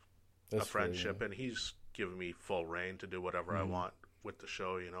friendship, and he's given me full reign to do whatever I want with the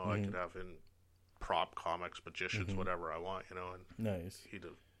show. I could have in prop comics, magicians, whatever I want. And nice. He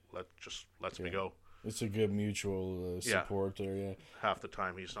lets me go. It's a good mutual support there. Yeah. Half the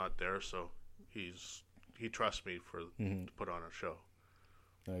time he's not there, so he trusts me to put on a show.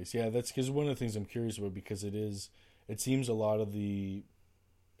 Nice. Yeah, that's because one of the things I'm curious about, because it seems a lot of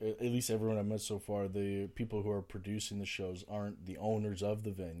at least everyone I've met so far, the people who are producing the shows aren't the owners of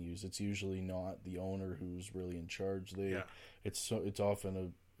the venues. It's usually not the owner who's really in charge. It's often a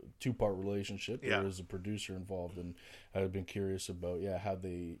two-part relationship. There is a producer involved, and I've been curious about how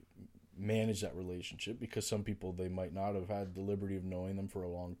they manage that relationship, because some people, they might not have had the liberty of knowing them for a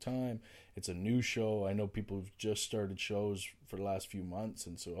long time. It's a new show. I know people who've just started shows for the last few months,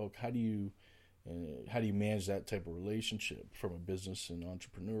 and so how do you manage that type of relationship from a business and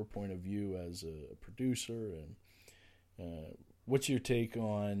entrepreneur point of view as a producer? And what's your take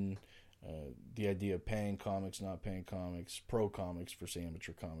on the idea of paying comics, not paying comics, pro comics versus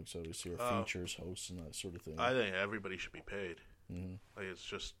amateur comics, obviously, or features, hosts, and that sort of thing? I think everybody should be paid. Mm-hmm. Like, it's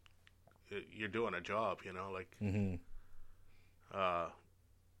just, you're doing a job, you know, like, Mm-hmm.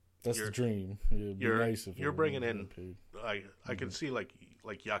 That's the dream. It'd be nice if you're bringing in, paid. I can see like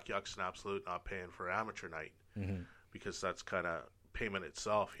Yuck Yucks and Absolute not paying for amateur night, Mm-hmm. because that's kind of payment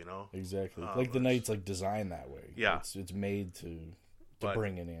itself, you know. Exactly. Like the night's like designed that way. Yeah. It's made to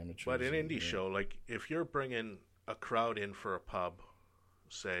bring in amateurs. But an indie show, like if you're bringing a crowd in for a pub,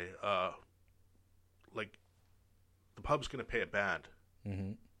 say, like the pub's going to pay a band.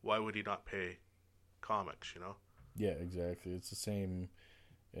 Mm-hmm. Why would he not pay comics, you know? Yeah, exactly. It's the same.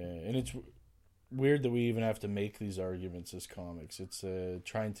 And it's weird that we even have to make these arguments as comics. It's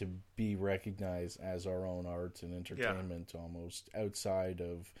trying to be recognized as our own art and entertainment, almost outside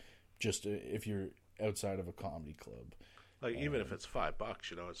of just if you're outside of a comedy club. Like even if it's $5,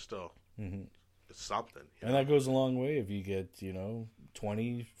 you know, it's still it's something. And that goes a long way if you get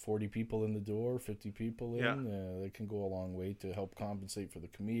 20, 40 people in the door, 50 people in. Yeah. That can go a long way to help compensate for the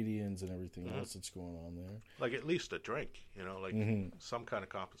comedians and everything else that's going on there. Like at least a drink, you know, like some kind of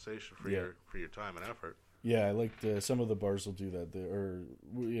compensation for your time and effort. Yeah, I like some of the bars will do that,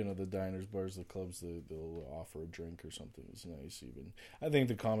 the diners, bars, the clubs, they'll offer a drink or something. It's nice. Even I think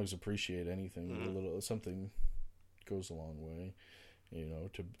the comics appreciate anything. A little something goes a long way,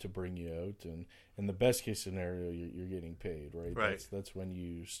 to bring you out, and in the best case scenario, you're getting paid, right? That's when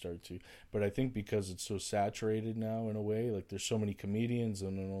you start to. But I think because it's so saturated now, in a way, like there's so many comedians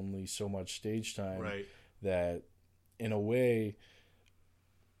and only so much stage time, that in a way,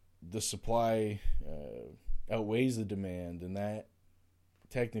 the supply outweighs the demand, and that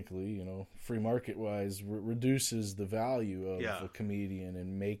technically, free market wise, reduces the value of a comedian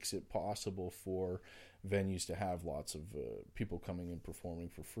and makes it possible for venues to have lots of people coming and performing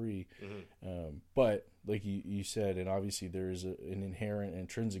for free. But like you said, and obviously there is an inherent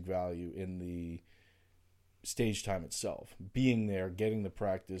intrinsic value in the stage time itself, being there, getting the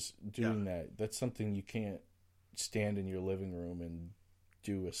practice, doing that's something you can't stand in your living room and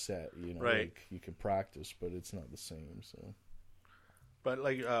do a set, like you could practice, but it's not the same. So, but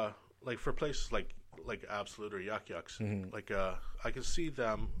like for places like Absolute or Yuck Yucks, like I can see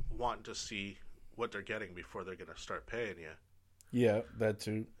them wanting to see what they're getting before they're going to start paying you. Yeah, that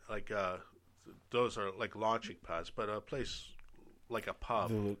too. Like those are like launching pads, but a place like a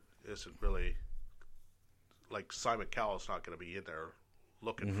pub isn't really, like Simon Cowell's not going to be in there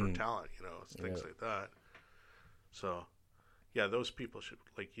looking for talent, things like that. So, yeah, those people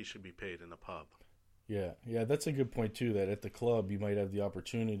should be paid in the pub. Yeah, that's a good point too, that at the club you might have the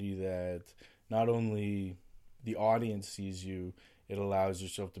opportunity that not only the audience sees you, it allows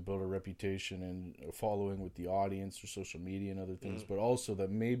yourself to build a reputation and a following with the audience through social media and other things, but also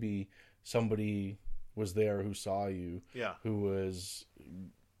that maybe somebody was there who saw you, who was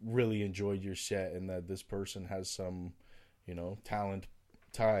really enjoyed your set, and that this person has some, talent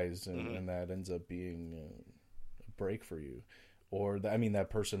ties, and that ends up being a break for you. Or, that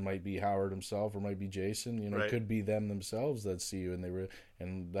person might be Howard himself, or might be Jason. It could be them themselves that see you,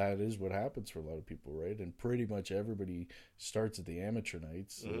 and that is what happens for a lot of people, right? And pretty much everybody starts at the amateur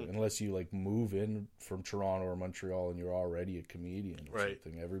nights, unless you move in from Toronto or Montreal and you're already a comedian or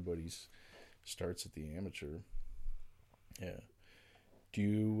something. Everybody starts at the amateur. Yeah. Do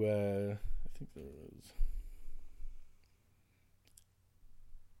you? I think there was.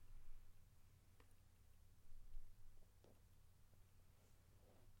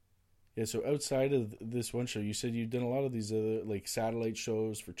 Yeah, so outside of this one show, you said you've done a lot of these other satellite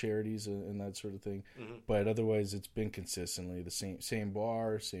shows for charities and that sort of thing, but otherwise it's been consistently the same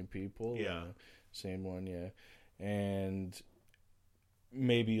bar, same people, same one, and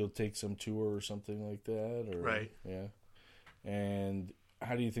maybe you'll take some tour or something like that, or And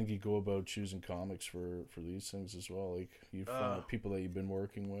how do you think you go about choosing comics for these things as well? Like you find people that you've been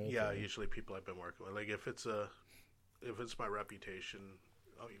working with? Yeah, usually people I've been working with. Like if it's my reputation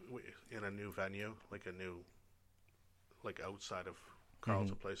in a new venue, outside of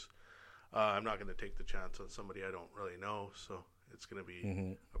Carlton Place, I'm not going to take the chance on somebody I don't really know. So it's going to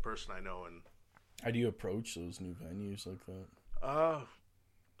be a person I know. And how do you approach those new venues like that?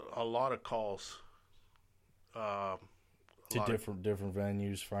 A lot of calls. To different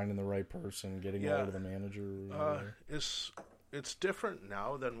venues, finding the right person, getting hold of the manager. it's different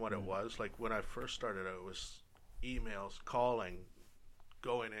now than what it was. Like when I first started out, it was emails, calling,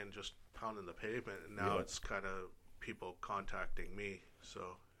 going in, just pounding the pavement, and now it's kind of people contacting me.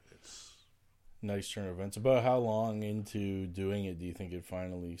 So it's nice turn of events. About how long into doing it do you think it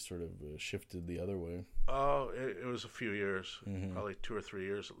finally sort of shifted the other way? Oh, it was a few years, probably 2 or 3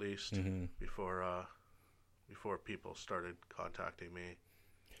 years at least, before people started contacting me.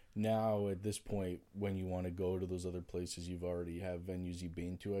 Now, at this point, when you want to go to those other places, you've already have venues you've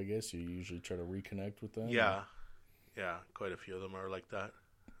been to, I guess. You usually try to reconnect with them? Yeah. Yeah, quite a few of them are like that.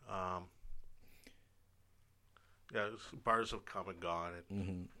 Bars have come and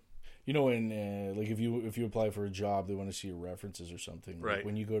gone. You know, when like if you apply for a job, they want to see your references or something. Like, right.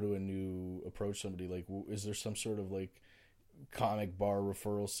 when you go to approach somebody, like, is there some sort of like comic bar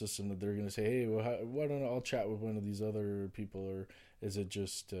referral system that they're going to say, hey, well, why don't I'll chat with one of these other people, or is it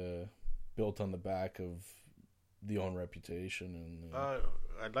just built on the back of the own reputation? And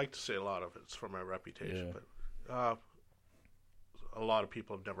I'd like to say a lot of it's from my reputation, but a lot of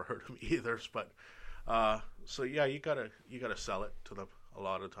people have never heard of me either. But so yeah, you gotta sell it to them a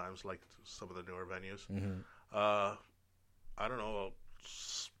lot of times, like some of the newer venues. I don't know.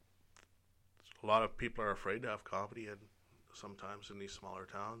 A lot of people are afraid to have comedy, and sometimes in these smaller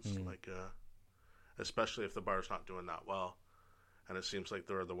towns, like especially if the bar's not doing that well, and it seems like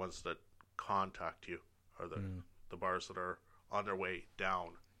they're the ones that contact you, or the bars that are on their way down.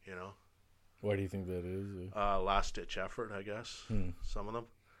 You know. Why do you think that is? Last ditch effort, I guess. Some of them,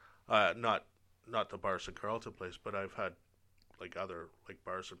 not the bars in Carleton Place, but I've had like other like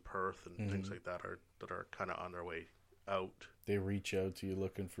bars in Perth and things like that are kind of on their way out. They reach out to you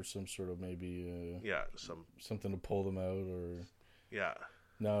looking for some sort of maybe something to pull them out, or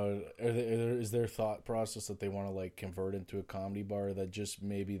Now, is their thought process that they want to like convert into a comedy bar, that just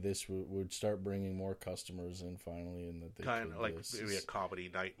maybe this would start bringing more customers in finally, and that they kind of like maybe a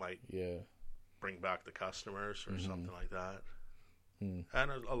comedy night might bring back the customers or something like that.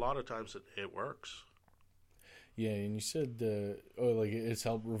 And a lot of times it works. Yeah, and you said like it's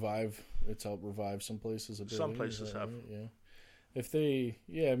helped revive some places a bit. Some places have. Right? Yeah. If they,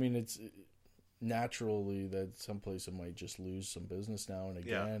 I mean, it's naturally that some places might just lose some business now and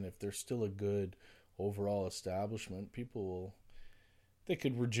again. If they're still a good overall establishment, they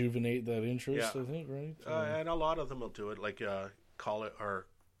could rejuvenate that interest, I think, right? And a lot of them will do it, like call it or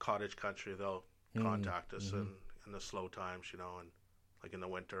Cottage Country. They'll contact us in the slow times, you know, and like in the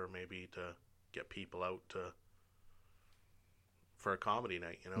winter maybe to get people out for a comedy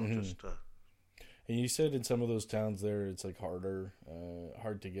night, you know, just to. And you said in some of those towns there, it's like hard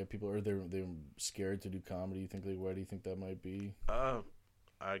to get people, or they're scared to do comedy. You think, like, why do you think that might be?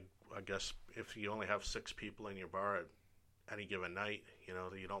 I guess if you only have 6 people in your bar at any given night, you know,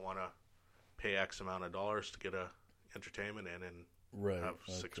 you don't want to pay X amount of dollars to get a entertainment in and have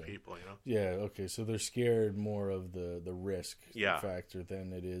 6 people, you know. Yeah. Okay. So they're scared more of the risk factor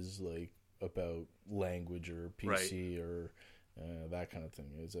than it is like about language or PC or. That kind of thing.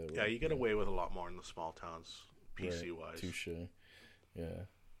 Is it? Yeah, you get away with a lot more in the small towns, PC wise. Touche. Yeah,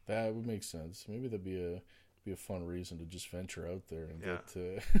 that would make sense. Maybe that'd be a fun reason to just venture out there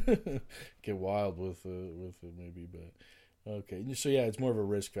and get wild with it maybe. But okay, so it's more of a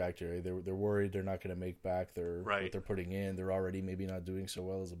risk factor. Eh? They're worried they're not going to make back what they're putting in. They're already maybe not doing so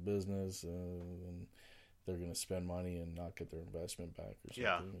well as a business, and they're going to spend money and not get their investment back or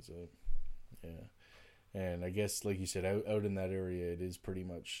something. Yeah. And I guess, like you said, out in that area, it is pretty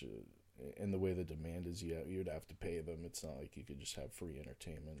much, in the way the demand is, you'd have to pay them. It's not like you could just have free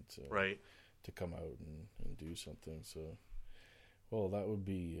entertainment to come out and do something. So, well, that would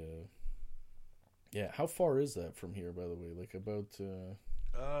be, how far is that from here, by the way? Like about...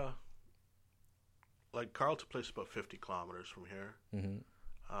 like Carleton Place is about 50 kilometers from here.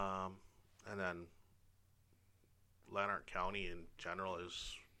 And then Lanark County in general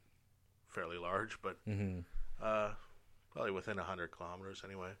is fairly large, but probably within 100 kilometers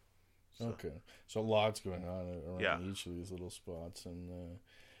anyway. So. Okay, so lots going on around each of these little spots. And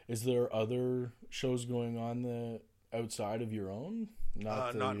is there other shows going on outside of your own?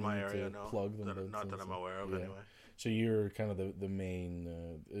 Not in my area, no. Plug them, not that I'm aware of, anyway. So you're kind of the main.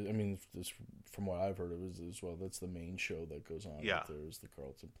 I mean, from what I've heard of it as well, that's the main show that goes on. Yeah, there's the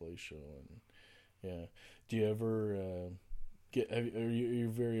Carleton Place show, and do you ever? Are you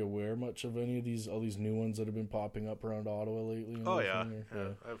very aware much of any of all these new ones that have been popping up around Ottawa lately? Oh yeah.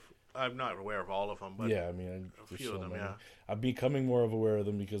 I'm not aware of all of them, but I mean, a few of them. I'm becoming more aware of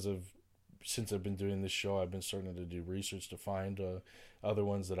them because of since I've been doing this show, I've been starting to do research to find other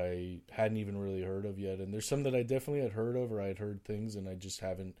ones that I hadn't even really heard of yet. And there's some that I definitely had heard of, or I'd heard things, and I just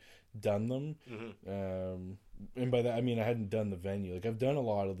haven't done them. And by that I mean I hadn't done the venue. Like I've done a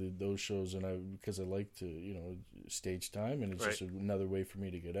lot of those shows, and because I like to, stage time, and it's just another way for me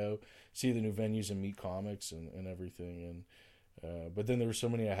to get out, see the new venues, and meet comics and everything. And but then there were so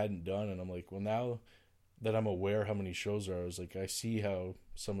many I hadn't done, and I'm like, well, now that I'm aware how many shows there are, I was like, I see how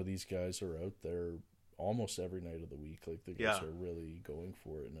some of these guys are out there almost every night of the week. Like the guys are really going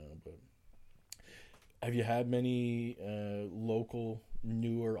for it now. But have you had many local,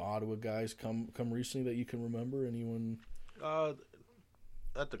 newer Ottawa guys come recently that you can remember? Anyone?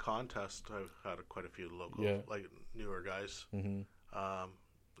 At the contest, I've had quite a few local, like newer guys.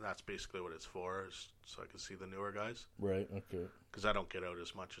 That's basically what it's for, is so I can see the newer guys. Right. Okay. Because I don't get out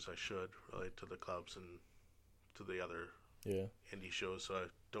as much as I should, really, to the clubs and to the other indie shows, so I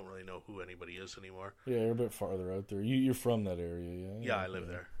don't really know who anybody is anymore. Yeah, you're a bit farther out there. You're from that area, yeah? Yeah, I live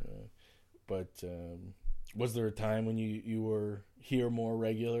there. Yeah. But was there a time when you were here more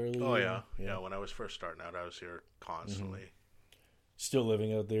regularly? Oh, yeah. When I was first starting out, I was here constantly. Still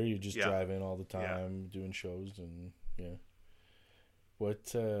living out there? You just drive in all the time, doing shows, and What?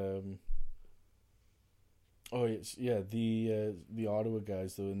 The Ottawa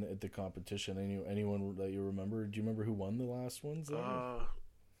guys though at the competition. Anyone that you remember? Do you remember who won the last ones?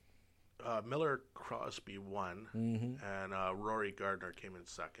 Miller Crosby won, and Rory Gardner came in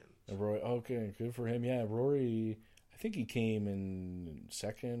second. Rory, okay, good for him. Yeah, Rory. I think he came in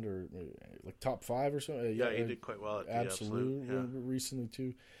second or like top 5 or something. Yeah, he did quite well at the Absolute recently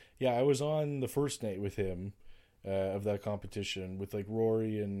too. Yeah, I was on the first night with him of that competition with like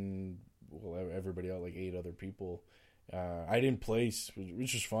Rory and everybody else, like 8 other people. I didn't place,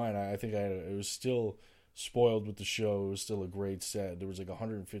 which was fine. I think it was still spoiled with the show. It was still a great set. There was like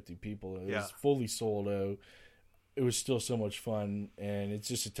 150 people. It was fully sold out. It was still so much fun, and it's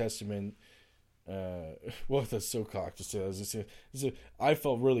just a testament. Well, that's so cocked to say. I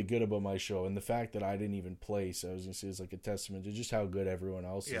felt really good about my show, and the fact that I didn't even place, I was gonna say, is like a testament to just how good everyone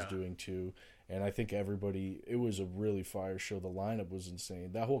else is doing too. And I think it was a really fire show. The lineup was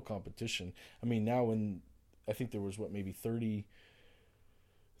insane. That whole competition. I mean, now I think there was maybe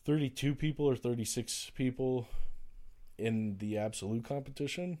 32 people or 36 people in the Absolute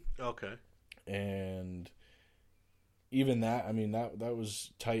competition. Okay. And even that, I mean, that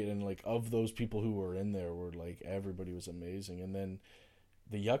was tight, and like of those people who were in there were like everybody was amazing. And then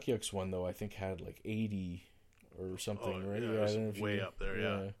the Yuck Yucks one though, I think had like 80 or something, right? Yeah, I don't know way up there.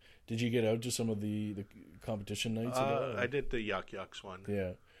 Yeah. Did you get out to some of the competition nights? I did the Yuck Yucks one.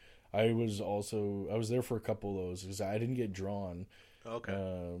 Yeah, I was there for a couple of those because I didn't get drawn.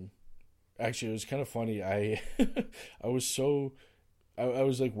 Okay. Actually, it was kind of funny. I was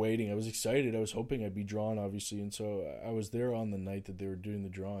like waiting. I was excited. I was hoping I'd be drawn, obviously, and so I was there on the night that they were doing the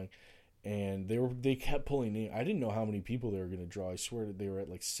drawing, and they kept pulling in. I didn't know how many people they were going to draw. I swear that they were at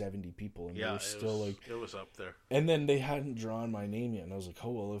like 70 people, and they were still it was up there. And then they hadn't drawn my name yet, and I was like,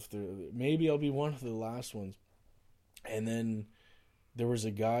 oh well, maybe I'll be one of the last ones. And then there was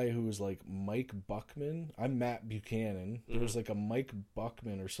a guy who was like Mike Buckman. I'm Matt Buchanan. There was like a Mike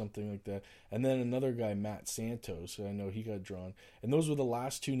Buckman or something like that. And then another guy, Matt Santos. I know he got drawn. And those were the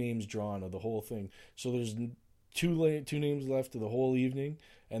last 2 names drawn of the whole thing. So there's two names left of the whole evening.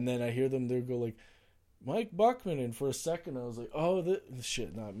 And then I hear them, they go like, Mike Buckman. And for a second, I was like, oh,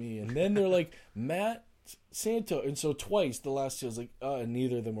 shit, not me. And then they're like, Matt Santo. And so twice, the last 2, I was like, and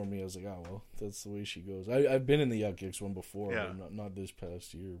neither of them were me. I was like, oh, well, that's the way she goes. I've been in the Yuck Yucks one before, but not this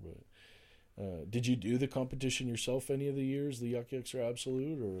past year. But did you do the competition yourself any of the years, the Yuck Yucks or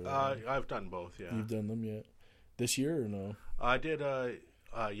Absolute? Or I've done both, yeah. You've done them yet? This year or no? I did Yuck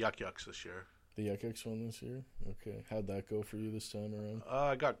Yucks this year. The Yuck Yucks one this year? Okay. How'd that go for you this time around?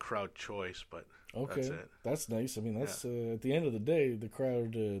 I got crowd choice, but that's it. That's nice. I mean, that's at the end of the day, the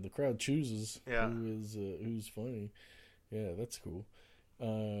crowd chooses who's funny. Yeah, that's cool.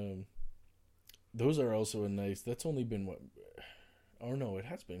 Those are also a nice. That's only been what? Oh no, it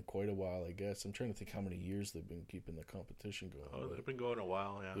has been quite a while, I guess. I'm trying to think how many years they've been keeping the competition going. Oh, they've been going a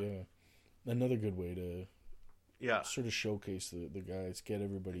while, yeah. Yeah, another good way to. Yeah. Sort of showcase the guys, get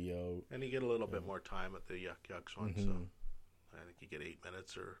everybody out. And you get a little bit more time at the Yuck Yucks one, so I think you get 8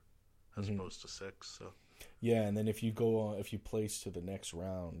 minutes as opposed to 6. So. Yeah, and then if you place to the next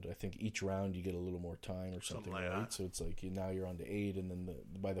round, I think each round you get a little more time or something like right? That. So it's like now you're on to 8, and then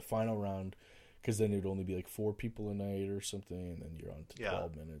by the final round, because then it would only be like 4 people a night or something, and then you're on to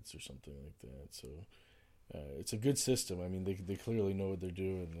 12 minutes or something like that. So. It's a good system. I mean, they clearly know what they're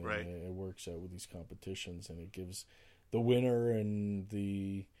doing. And it works out with these competitions, and it gives the winner and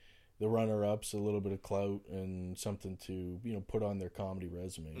the the runner-ups a little bit of clout and something to, put on their comedy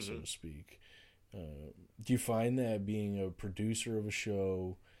resume, so to speak. Do you find that being a producer of a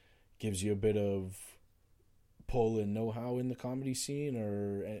show gives you a bit of pull and know-how in the comedy scene,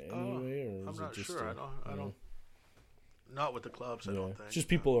 or anyway? Or I'm is not it just sure. I don't. Not with the clubs, I don't think. It's just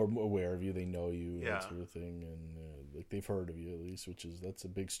people are aware of you, they know you, Yeah. that sort of thing, and like they've heard of you at least, that's a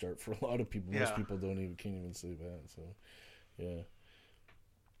big start for a lot of people. Most Yeah. people can't even say that. So, yeah.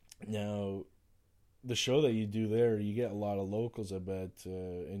 Now, the show that you do there, you get a lot of locals, I bet,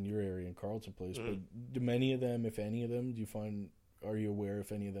 in your area in Carleton Place. Mm-hmm. But do many of them, if any of them, are you aware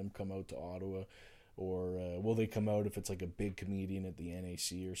if any of them come out to Ottawa? Or will they come out if it's like a big comedian at the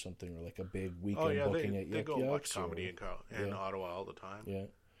NAC or something, or like a big weekend booking at they Yuck go Yucks, watch comedy or- in Ottawa all the time. Yeah.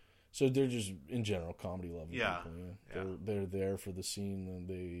 So they're just, in general, comedy loving Yeah. people. Yeah. They're there for the scene, and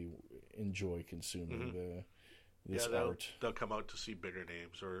they enjoy consuming this art. They'll come out to see bigger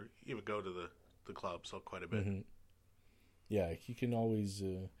names, or even go to the clubs quite a bit. Yeah, you can always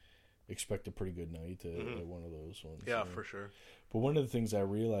expect a pretty good night at one of those ones. Yeah, for sure. But one of the things I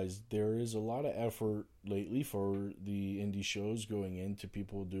realized, there is a lot of effort lately for the indie shows going into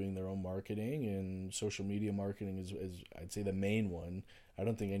people doing their own marketing, and social media marketing is I'd say the main one. I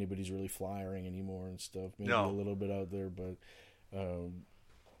don't think anybody's really flyering anymore and stuff. Maybe No. a little bit out there, but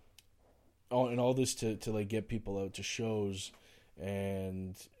all this to like get people out to shows,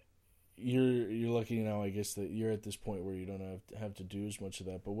 and you're lucky now, I guess, that you're at this point where you don't have to do as much of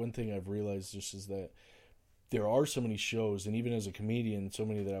that. But one thing I've realized just is that there are so many shows, and even as a comedian, so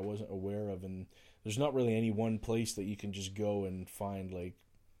many that I wasn't aware of, and there's not really any one place that you can just go and find like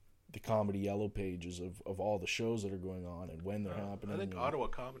the comedy yellow pages of all the shows that are going on and when they're happening. I think and- Ottawa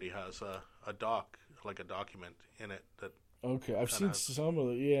Comedy has a document in it that. Okay, I've seen kinda- some of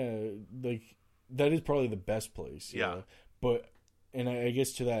it. Yeah, like that is probably the best place. Yeah. But and I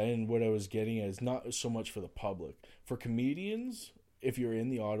guess to that end, what I was getting at is not so much for the public. For comedians, if you're in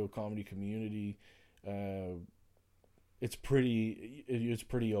the Ottawa comedy community, it's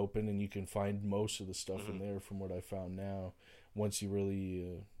pretty open, and you can find most of the stuff in there. From what I found now, once you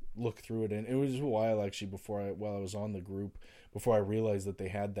really look through it, and it was a while actually while I was on the group, before I realized that they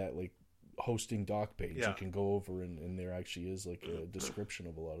had that like hosting doc page. Yeah. You can go over and there actually is like a description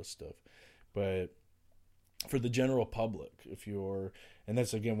of a lot of stuff. But for the general public, and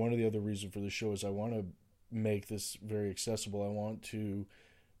that's again one of the other reasons for the show, is I want to make this very accessible. I want to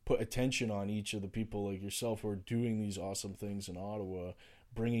put attention on each of the people like yourself who are doing these awesome things in Ottawa,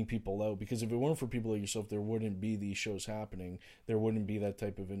 bringing people out, because if it weren't for people like yourself, there wouldn't be these shows happening. There wouldn't be that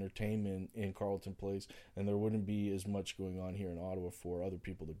type of entertainment in Carleton Place, and there wouldn't be as much going on here in Ottawa for other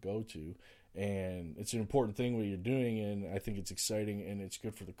people to go to. And it's an important thing what you're doing, and I think it's exciting, and it's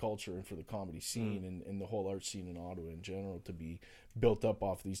good for the culture and for the comedy scene and the whole art scene in Ottawa in general to be built up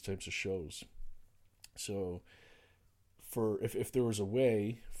off these types of shows. So if there was a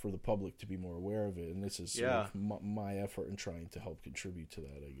way for the public to be more aware of it, and this is sort of my effort in trying to help contribute to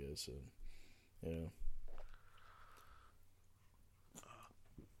that, I guess.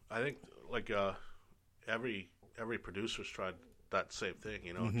 I think like every producer's tried that same thing,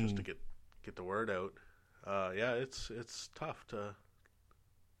 just to get the word out. It's tough to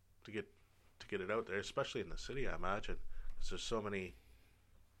get it out there, especially in the city, I imagine, because there's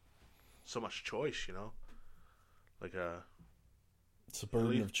so much choice, like it's a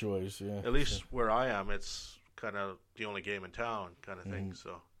burden of choice. Yeah, at least where I am, it's kind of the only game in town kind of thing.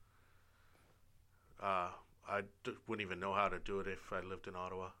 So I wouldn't even know how to do it if I lived in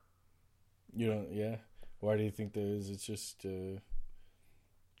Ottawa. You don't? Yeah. Why do you think that is? It's just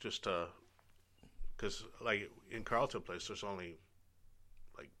because like in Carleton Place, there's only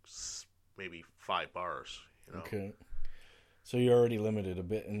like maybe 5 bars. Okay. So you're already limited a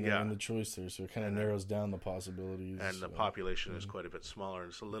bit in Yeah. the choice there, so it kind of narrows down the possibilities. And the population is quite a bit smaller, and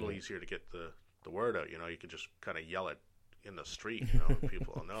it's a little easier to get the word out. You can just kind of yell it in the street,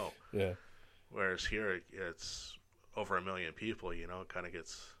 people will know. Yeah. Whereas here, it's over 1 million people, it kind of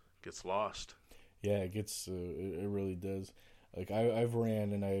gets lost. Yeah, it gets it really does. Like I've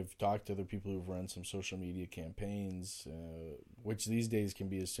ran and I've talked to other people who've run some social media campaigns, which these days can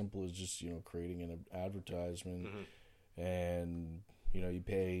be as simple as just creating an advertisement, and you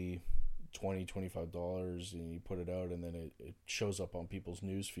pay $20-$25 and you put it out, and then it shows up on people's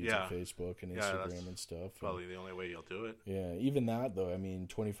news feeds on Facebook and Instagram and stuff. Probably the only way you'll do it. Yeah, even that though, I mean,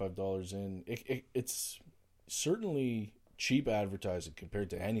 $25 in, it's certainly cheap advertising compared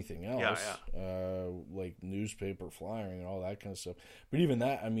to anything else. Like newspaper flyering and all that kind of stuff. But even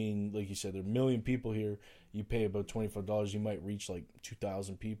that, I mean, like you said, there are 1 million people here. You pay about $25, you might reach like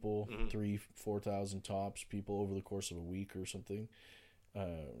 2,000 people, 3,000-4,000 tops people over the course of a week or something.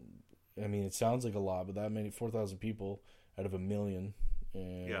 I mean, it sounds like a lot, but that many 4,000 people out of 1 million,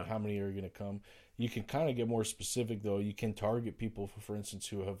 and Yeah. how many are going to come? You can kind of get more specific though. You can target people, for instance,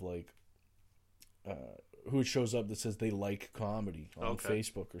 who have like, who it shows up that says they like comedy on Okay.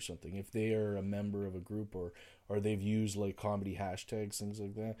 Facebook or something. If they are a member of a group or they've used like comedy hashtags, things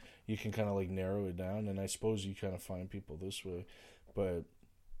like that, you can kind of like narrow it down. And I suppose you kind of find people this way, but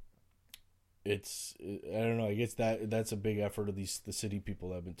I don't know. I guess that's a big effort of the city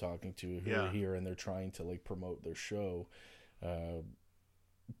people I've been talking to who are Yeah. here, and they're trying to like promote their show.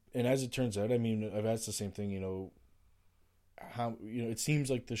 And as it turns out, I mean, I've asked the same thing. How it seems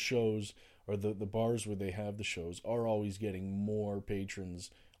like the shows or the bars where they have the shows are always getting more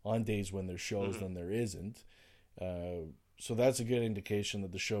patrons on days when there's shows than there isn't. So that's a good indication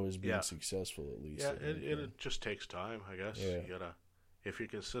that the show is being Yeah. successful, at least. Yeah, I think, it just takes time, I guess. Yeah. You gotta, if you're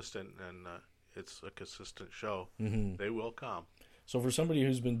consistent and it's a consistent show, Mhm. they will come. So for somebody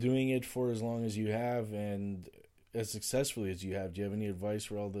who's been doing it for as long as you have and as successfully as you have, do you have any advice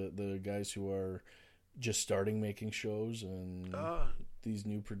for all the guys who are just starting making shows and these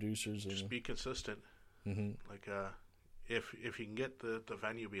new producers? Just be consistent. Mhm. Like, if you can get the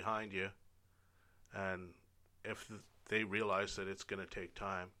venue behind you, and if they realize that it's going to take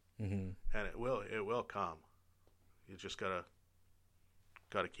time, Mhm. and it will come. You just gotta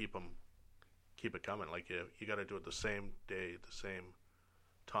keep it coming. Like you got to do it the same day, the same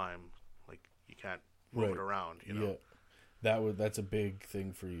time. Like you can't move Right. it around. Yeah, that's a big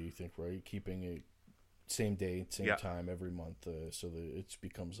thing for you think, right? Keeping it same day, same Yeah. time every month, so that it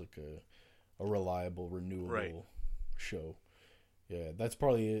becomes like a reliable, renewable Right. show. Yeah, that's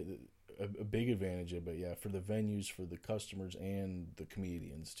probably a big advantage. But yeah, for the venues, for the customers, and the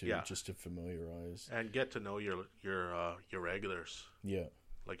comedians too, Yeah. just to familiarize. And get to know your regulars. Yeah,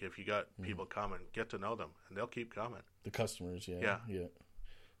 Like if you got Mm-hmm. people coming, get to know them, and they'll keep coming. the customers. Yeah. Yeah.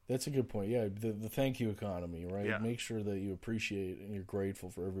 That's a good point. Yeah, the thank you economy, right? Yeah. Make sure that you appreciate and you're grateful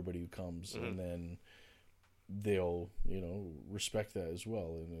for everybody who comes, Mhm. and then they'll respect that as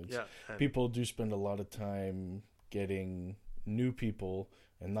well. And it's, Yeah, and people do spend a lot of time getting new people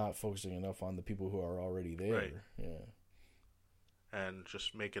and not focusing enough on the people who are already there. Right. Yeah. and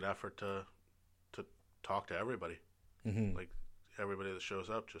just make an effort to talk to everybody. Hmm. Like everybody that shows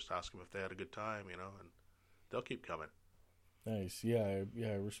up, just ask them if they had a good time, and they'll keep coming. Nice. Yeah,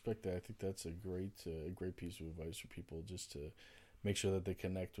 I respect that. I think that's a great piece of advice for people, just to make sure that they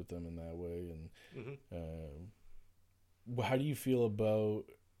connect with them in that way. And how do you feel about?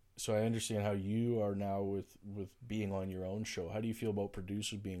 So I understand how you are now with being on your own show. How do you feel about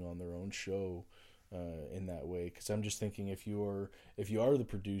producers being on their own show in that way? Because I'm just thinking, if you are the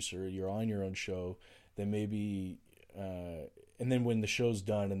producer, you're on your own show, then maybe. And then when the show's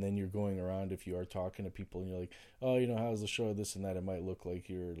done, and then you're going around, if you are talking to people and you're like, oh, how's the show, this and that, it might look like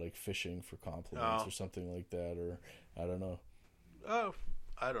you're like fishing for compliments Oh. or something like that, or I don't know.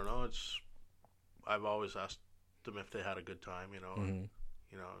 I don't know. I've always asked them if they had a good time, Mhm.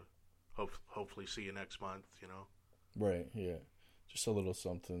 Hopefully see you next month, Right, yeah. Just a little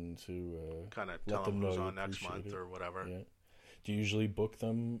something to kind of let tell them them know who's you on next appreciate month it. or whatever. Yeah. Do you usually book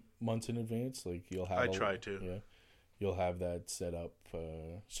them months in advance? Like you'll have I try to. Yeah. You'll have that set up,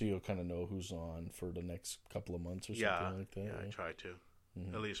 so you'll kind of know who's on for the next couple of months or something Yeah, like that. I try to.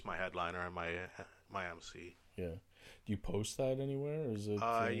 Mhm. At least my headliner and my MC. Yeah. Do you post that anywhere, or is it?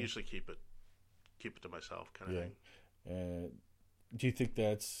 I usually keep it to myself, kind of Yeah. thing. Do you think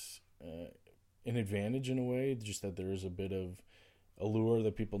that's an advantage in a way? Just that there is a bit of allure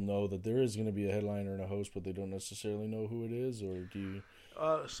that people know that there is going to be a headliner and a host, but they don't necessarily know who it is, or do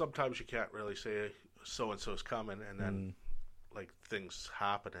you? Sometimes you can't really say so and so's coming, and then like things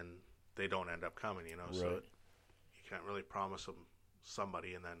happen and they don't end up coming. So Right. you can't really promise them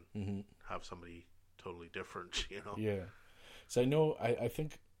somebody and then Mm-hmm. have somebody totally different. Yeah. So I know. I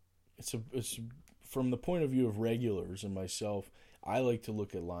think it's from the point of view of regulars and myself. I like to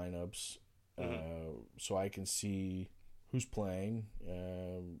look at lineups, so I can see who's playing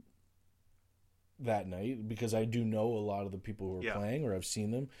that night, because I do know a lot of the people who are Yeah. playing, or I've seen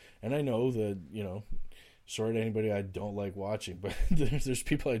them, and I know that sorry to anybody I don't like watching, but there's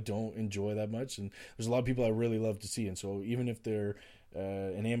people I don't enjoy that much, and there's a lot of people I really love to see, and so even if they're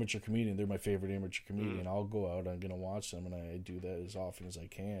an amateur comedian, they're my favorite amateur comedian, I'll go out, I'm gonna watch them, and I do that as often as I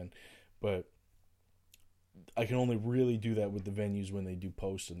can, but I can only really do that with the venues when they do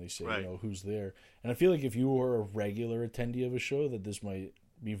post and they say, Right. who's there. And I feel like if you were a regular attendee of a show, that this might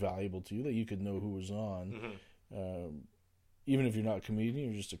be valuable to you, that you could know who was on. Even if you're not a comedian,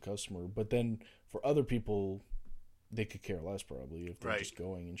 you're just a customer. But then for other people, they could care less probably if they're Right. just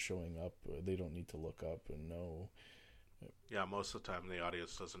going and showing up. They don't need to look up and know. Yeah, most of the time the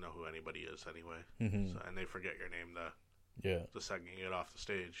audience doesn't know who anybody is anyway, Mm-hmm. and they forget your name Yeah. the second you get off the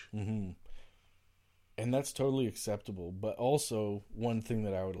stage. Mm-hmm. And that's totally acceptable. But also, one thing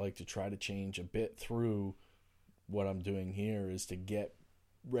that I would like to try to change a bit through what I'm doing here is to get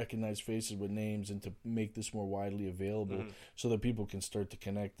recognized faces with names and to make this more widely available so that people can start to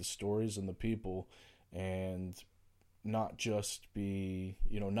connect the stories and the people and not just be,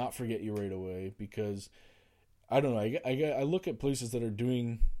 not forget you right away. Because, I don't know, I look at places that are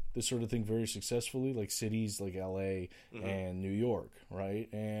doing this sort of thing very successfully, like cities like LA and New York, right?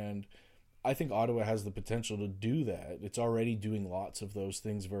 And I think Ottawa has the potential to do that. It's already doing lots of those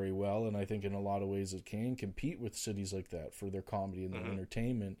things very well, and I think in a lot of ways it can compete with cities like that for their comedy and their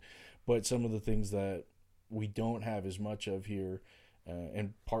entertainment. But some of the things that we don't have as much of here,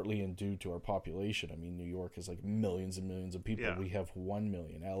 and partly due to our population. I mean, New York has like millions and millions of people. Yeah. We have 1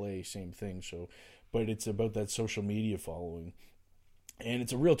 million. LA, same thing. So, but it's about that social media following. And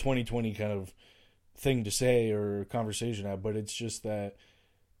it's a real 2020 kind of thing to say or conversation at, but it's just that,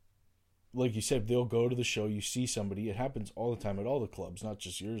 like you said, they'll go to the show, you see somebody. It happens all the time at all the clubs, not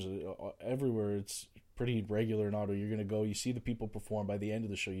just yours. Everywhere, it's pretty regular in Ottawa. You're going to go, you see the people perform. By the end of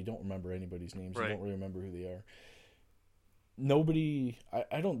the show, you don't remember anybody's names. Right. You don't really remember who they are. Nobody,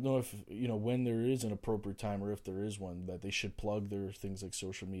 I don't know if, when there is an appropriate time or if there is one, that they should plug their things like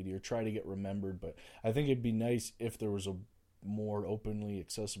social media or try to get remembered. But I think it'd be nice if there was a more openly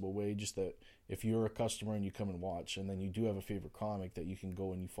accessible way, just that if you're a customer and you come and watch and then you do have a favorite comic, that you can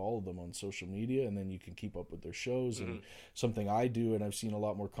go and you follow them on social media and then you can keep up with their shows. And something I do, and I've seen a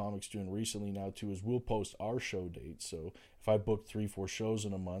lot more comics doing recently now too, is we'll post our show dates. So if I book 3-4 shows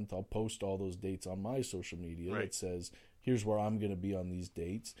in a month, I'll post all those dates on my social media. Right. That says, here's where I'm going to be on these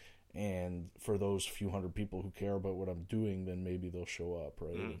dates. And for those few hundred people who care about what I'm doing, then maybe they'll show up,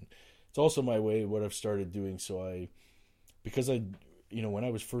 right? And it's also my way, what I've started doing. So because when I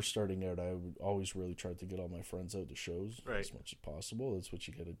was first starting out, I would always really try to get all my friends out to shows as much as possible. That's what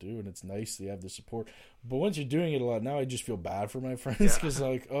you got to do, and it's nice to have the support. But once you're doing it a lot, now I just feel bad for my friends because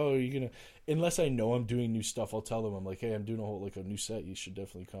unless I know I'm doing new stuff, I'll tell them, I'm like, hey, I'm doing a new set. You should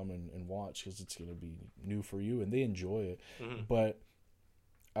definitely come and watch because it's going to be new for you, and they enjoy it. But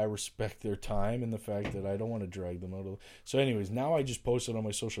I respect their time and the fact that I don't want to drag them out of. So, anyways, now I just post it on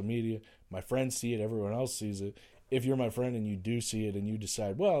my social media. My friends see it. Everyone else sees it. If you're my friend and you do see it and you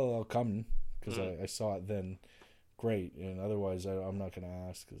decide, well, I'll come because I saw it, then great. And otherwise, I'm not going to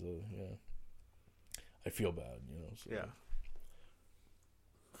ask because, I feel bad, So. Yeah.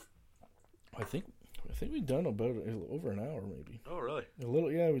 I think we've done about over an hour, maybe. Oh, really?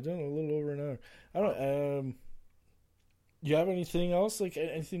 We've done a little over an hour. I don't. You have anything else, like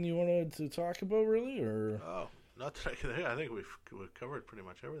anything you wanted to talk about, really, or? Oh, not that I can think. I think we've covered pretty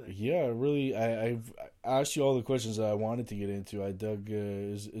much everything. Yeah, really. I've asked you all the questions that I wanted to get into. I dug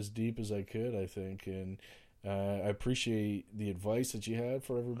as deep as I could, I think, and I appreciate the advice that you had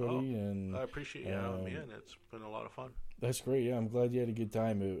for everybody. And I appreciate you having me in. It's been a lot of fun. That's great. Yeah, I'm glad you had a good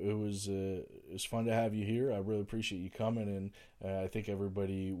time. It was fun to have you here. I really appreciate you coming, and I think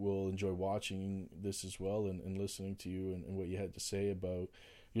everybody will enjoy watching this as well and listening to you and what you had to say about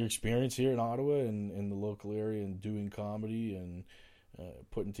your experience here in Ottawa and in the local area and doing comedy and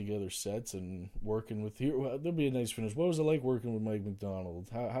putting together sets and working with you. Well, there'll be a nice finish. What was it like working with Mike McDonald?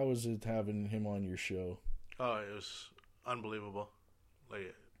 How was it having him on your show? Oh, it was unbelievable.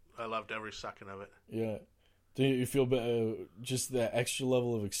 Like, I loved every second of it. Yeah. Do you feel just that extra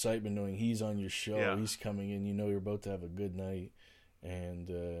level of excitement knowing he's on your show, he's coming in, you're about to have a good night, and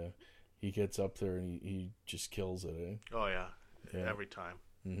he gets up there and he just kills it, eh? Oh, yeah. Every time.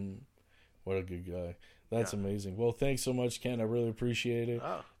 Mm-hmm. What a good guy. That's amazing. Well, thanks so much, Ken. I really appreciate it.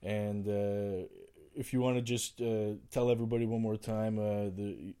 Oh. And if you want to just tell everybody one more time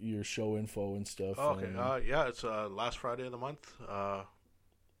your show info and stuff. Oh, okay. It's last Friday of the month.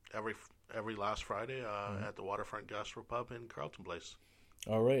 Every last Friday at the Waterfront Gastropub in Carleton Place.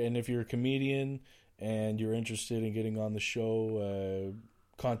 All right, and if you're a comedian and you're interested in getting on the show,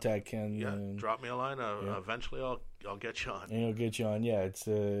 contact Ken. Yeah, drop me a line. Eventually, I'll get you on. And he'll get you on. Yeah, it's.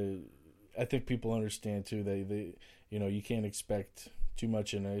 I think people understand too. They you can't expect too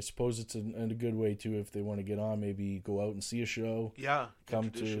much, and I suppose it's in a good way too. If they want to get on, maybe go out and see a show. Yeah,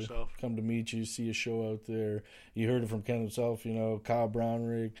 come to meet you, see a show out there. You heard it from Ken himself. Kyle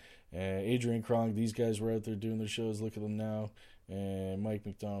Brownrigg. Adrian Kronk, these guys were out there doing their shows. Look at them now. And Mike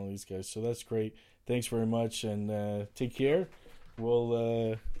McDonald, these guys. So that's great. Thanks very much, and take care.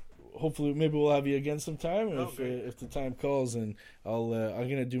 We'll hopefully maybe we'll have you again sometime if the time calls. And I'm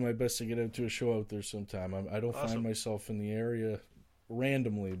gonna do my best to get out to a show out there sometime. I don't find myself in the area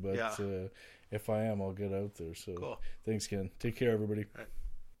randomly, but If I am, I'll get out there. So Cool. Thanks, Ken. Take care, everybody. All right.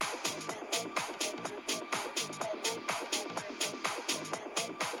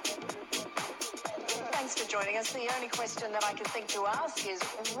 Thanks for joining us. The only question that I can think to ask is,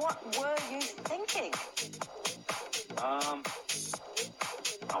 what were you thinking? I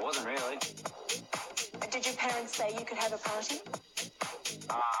wasn't really. Did your parents say you could have a party?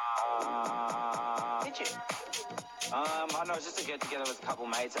 Did you? I don't know, it was just a get-together with a couple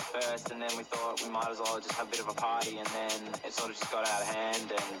mates at first, and then we thought we might as well just have a bit of a party, and then it sort of just got out of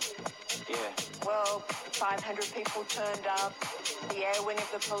hand, and yeah. Well, 500 people turned up, the air wing of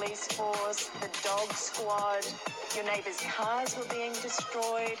the police force, the dog squad, your neighbours' cars were being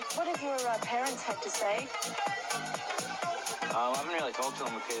destroyed. What have your parents had to say? I haven't really talked to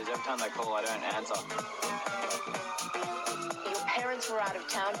them because every time they call, I don't answer. Your parents were out of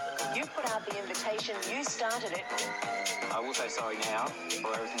town, you put out the invitation, you started it. I will say sorry now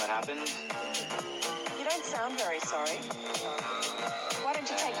for everything that happened. You don't sound very sorry. Why don't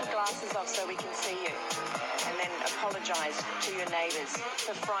you take your glasses off so we can see you? And then apologise to your neighbours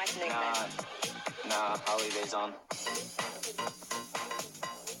for frightening them. Nah, I'll leave these on.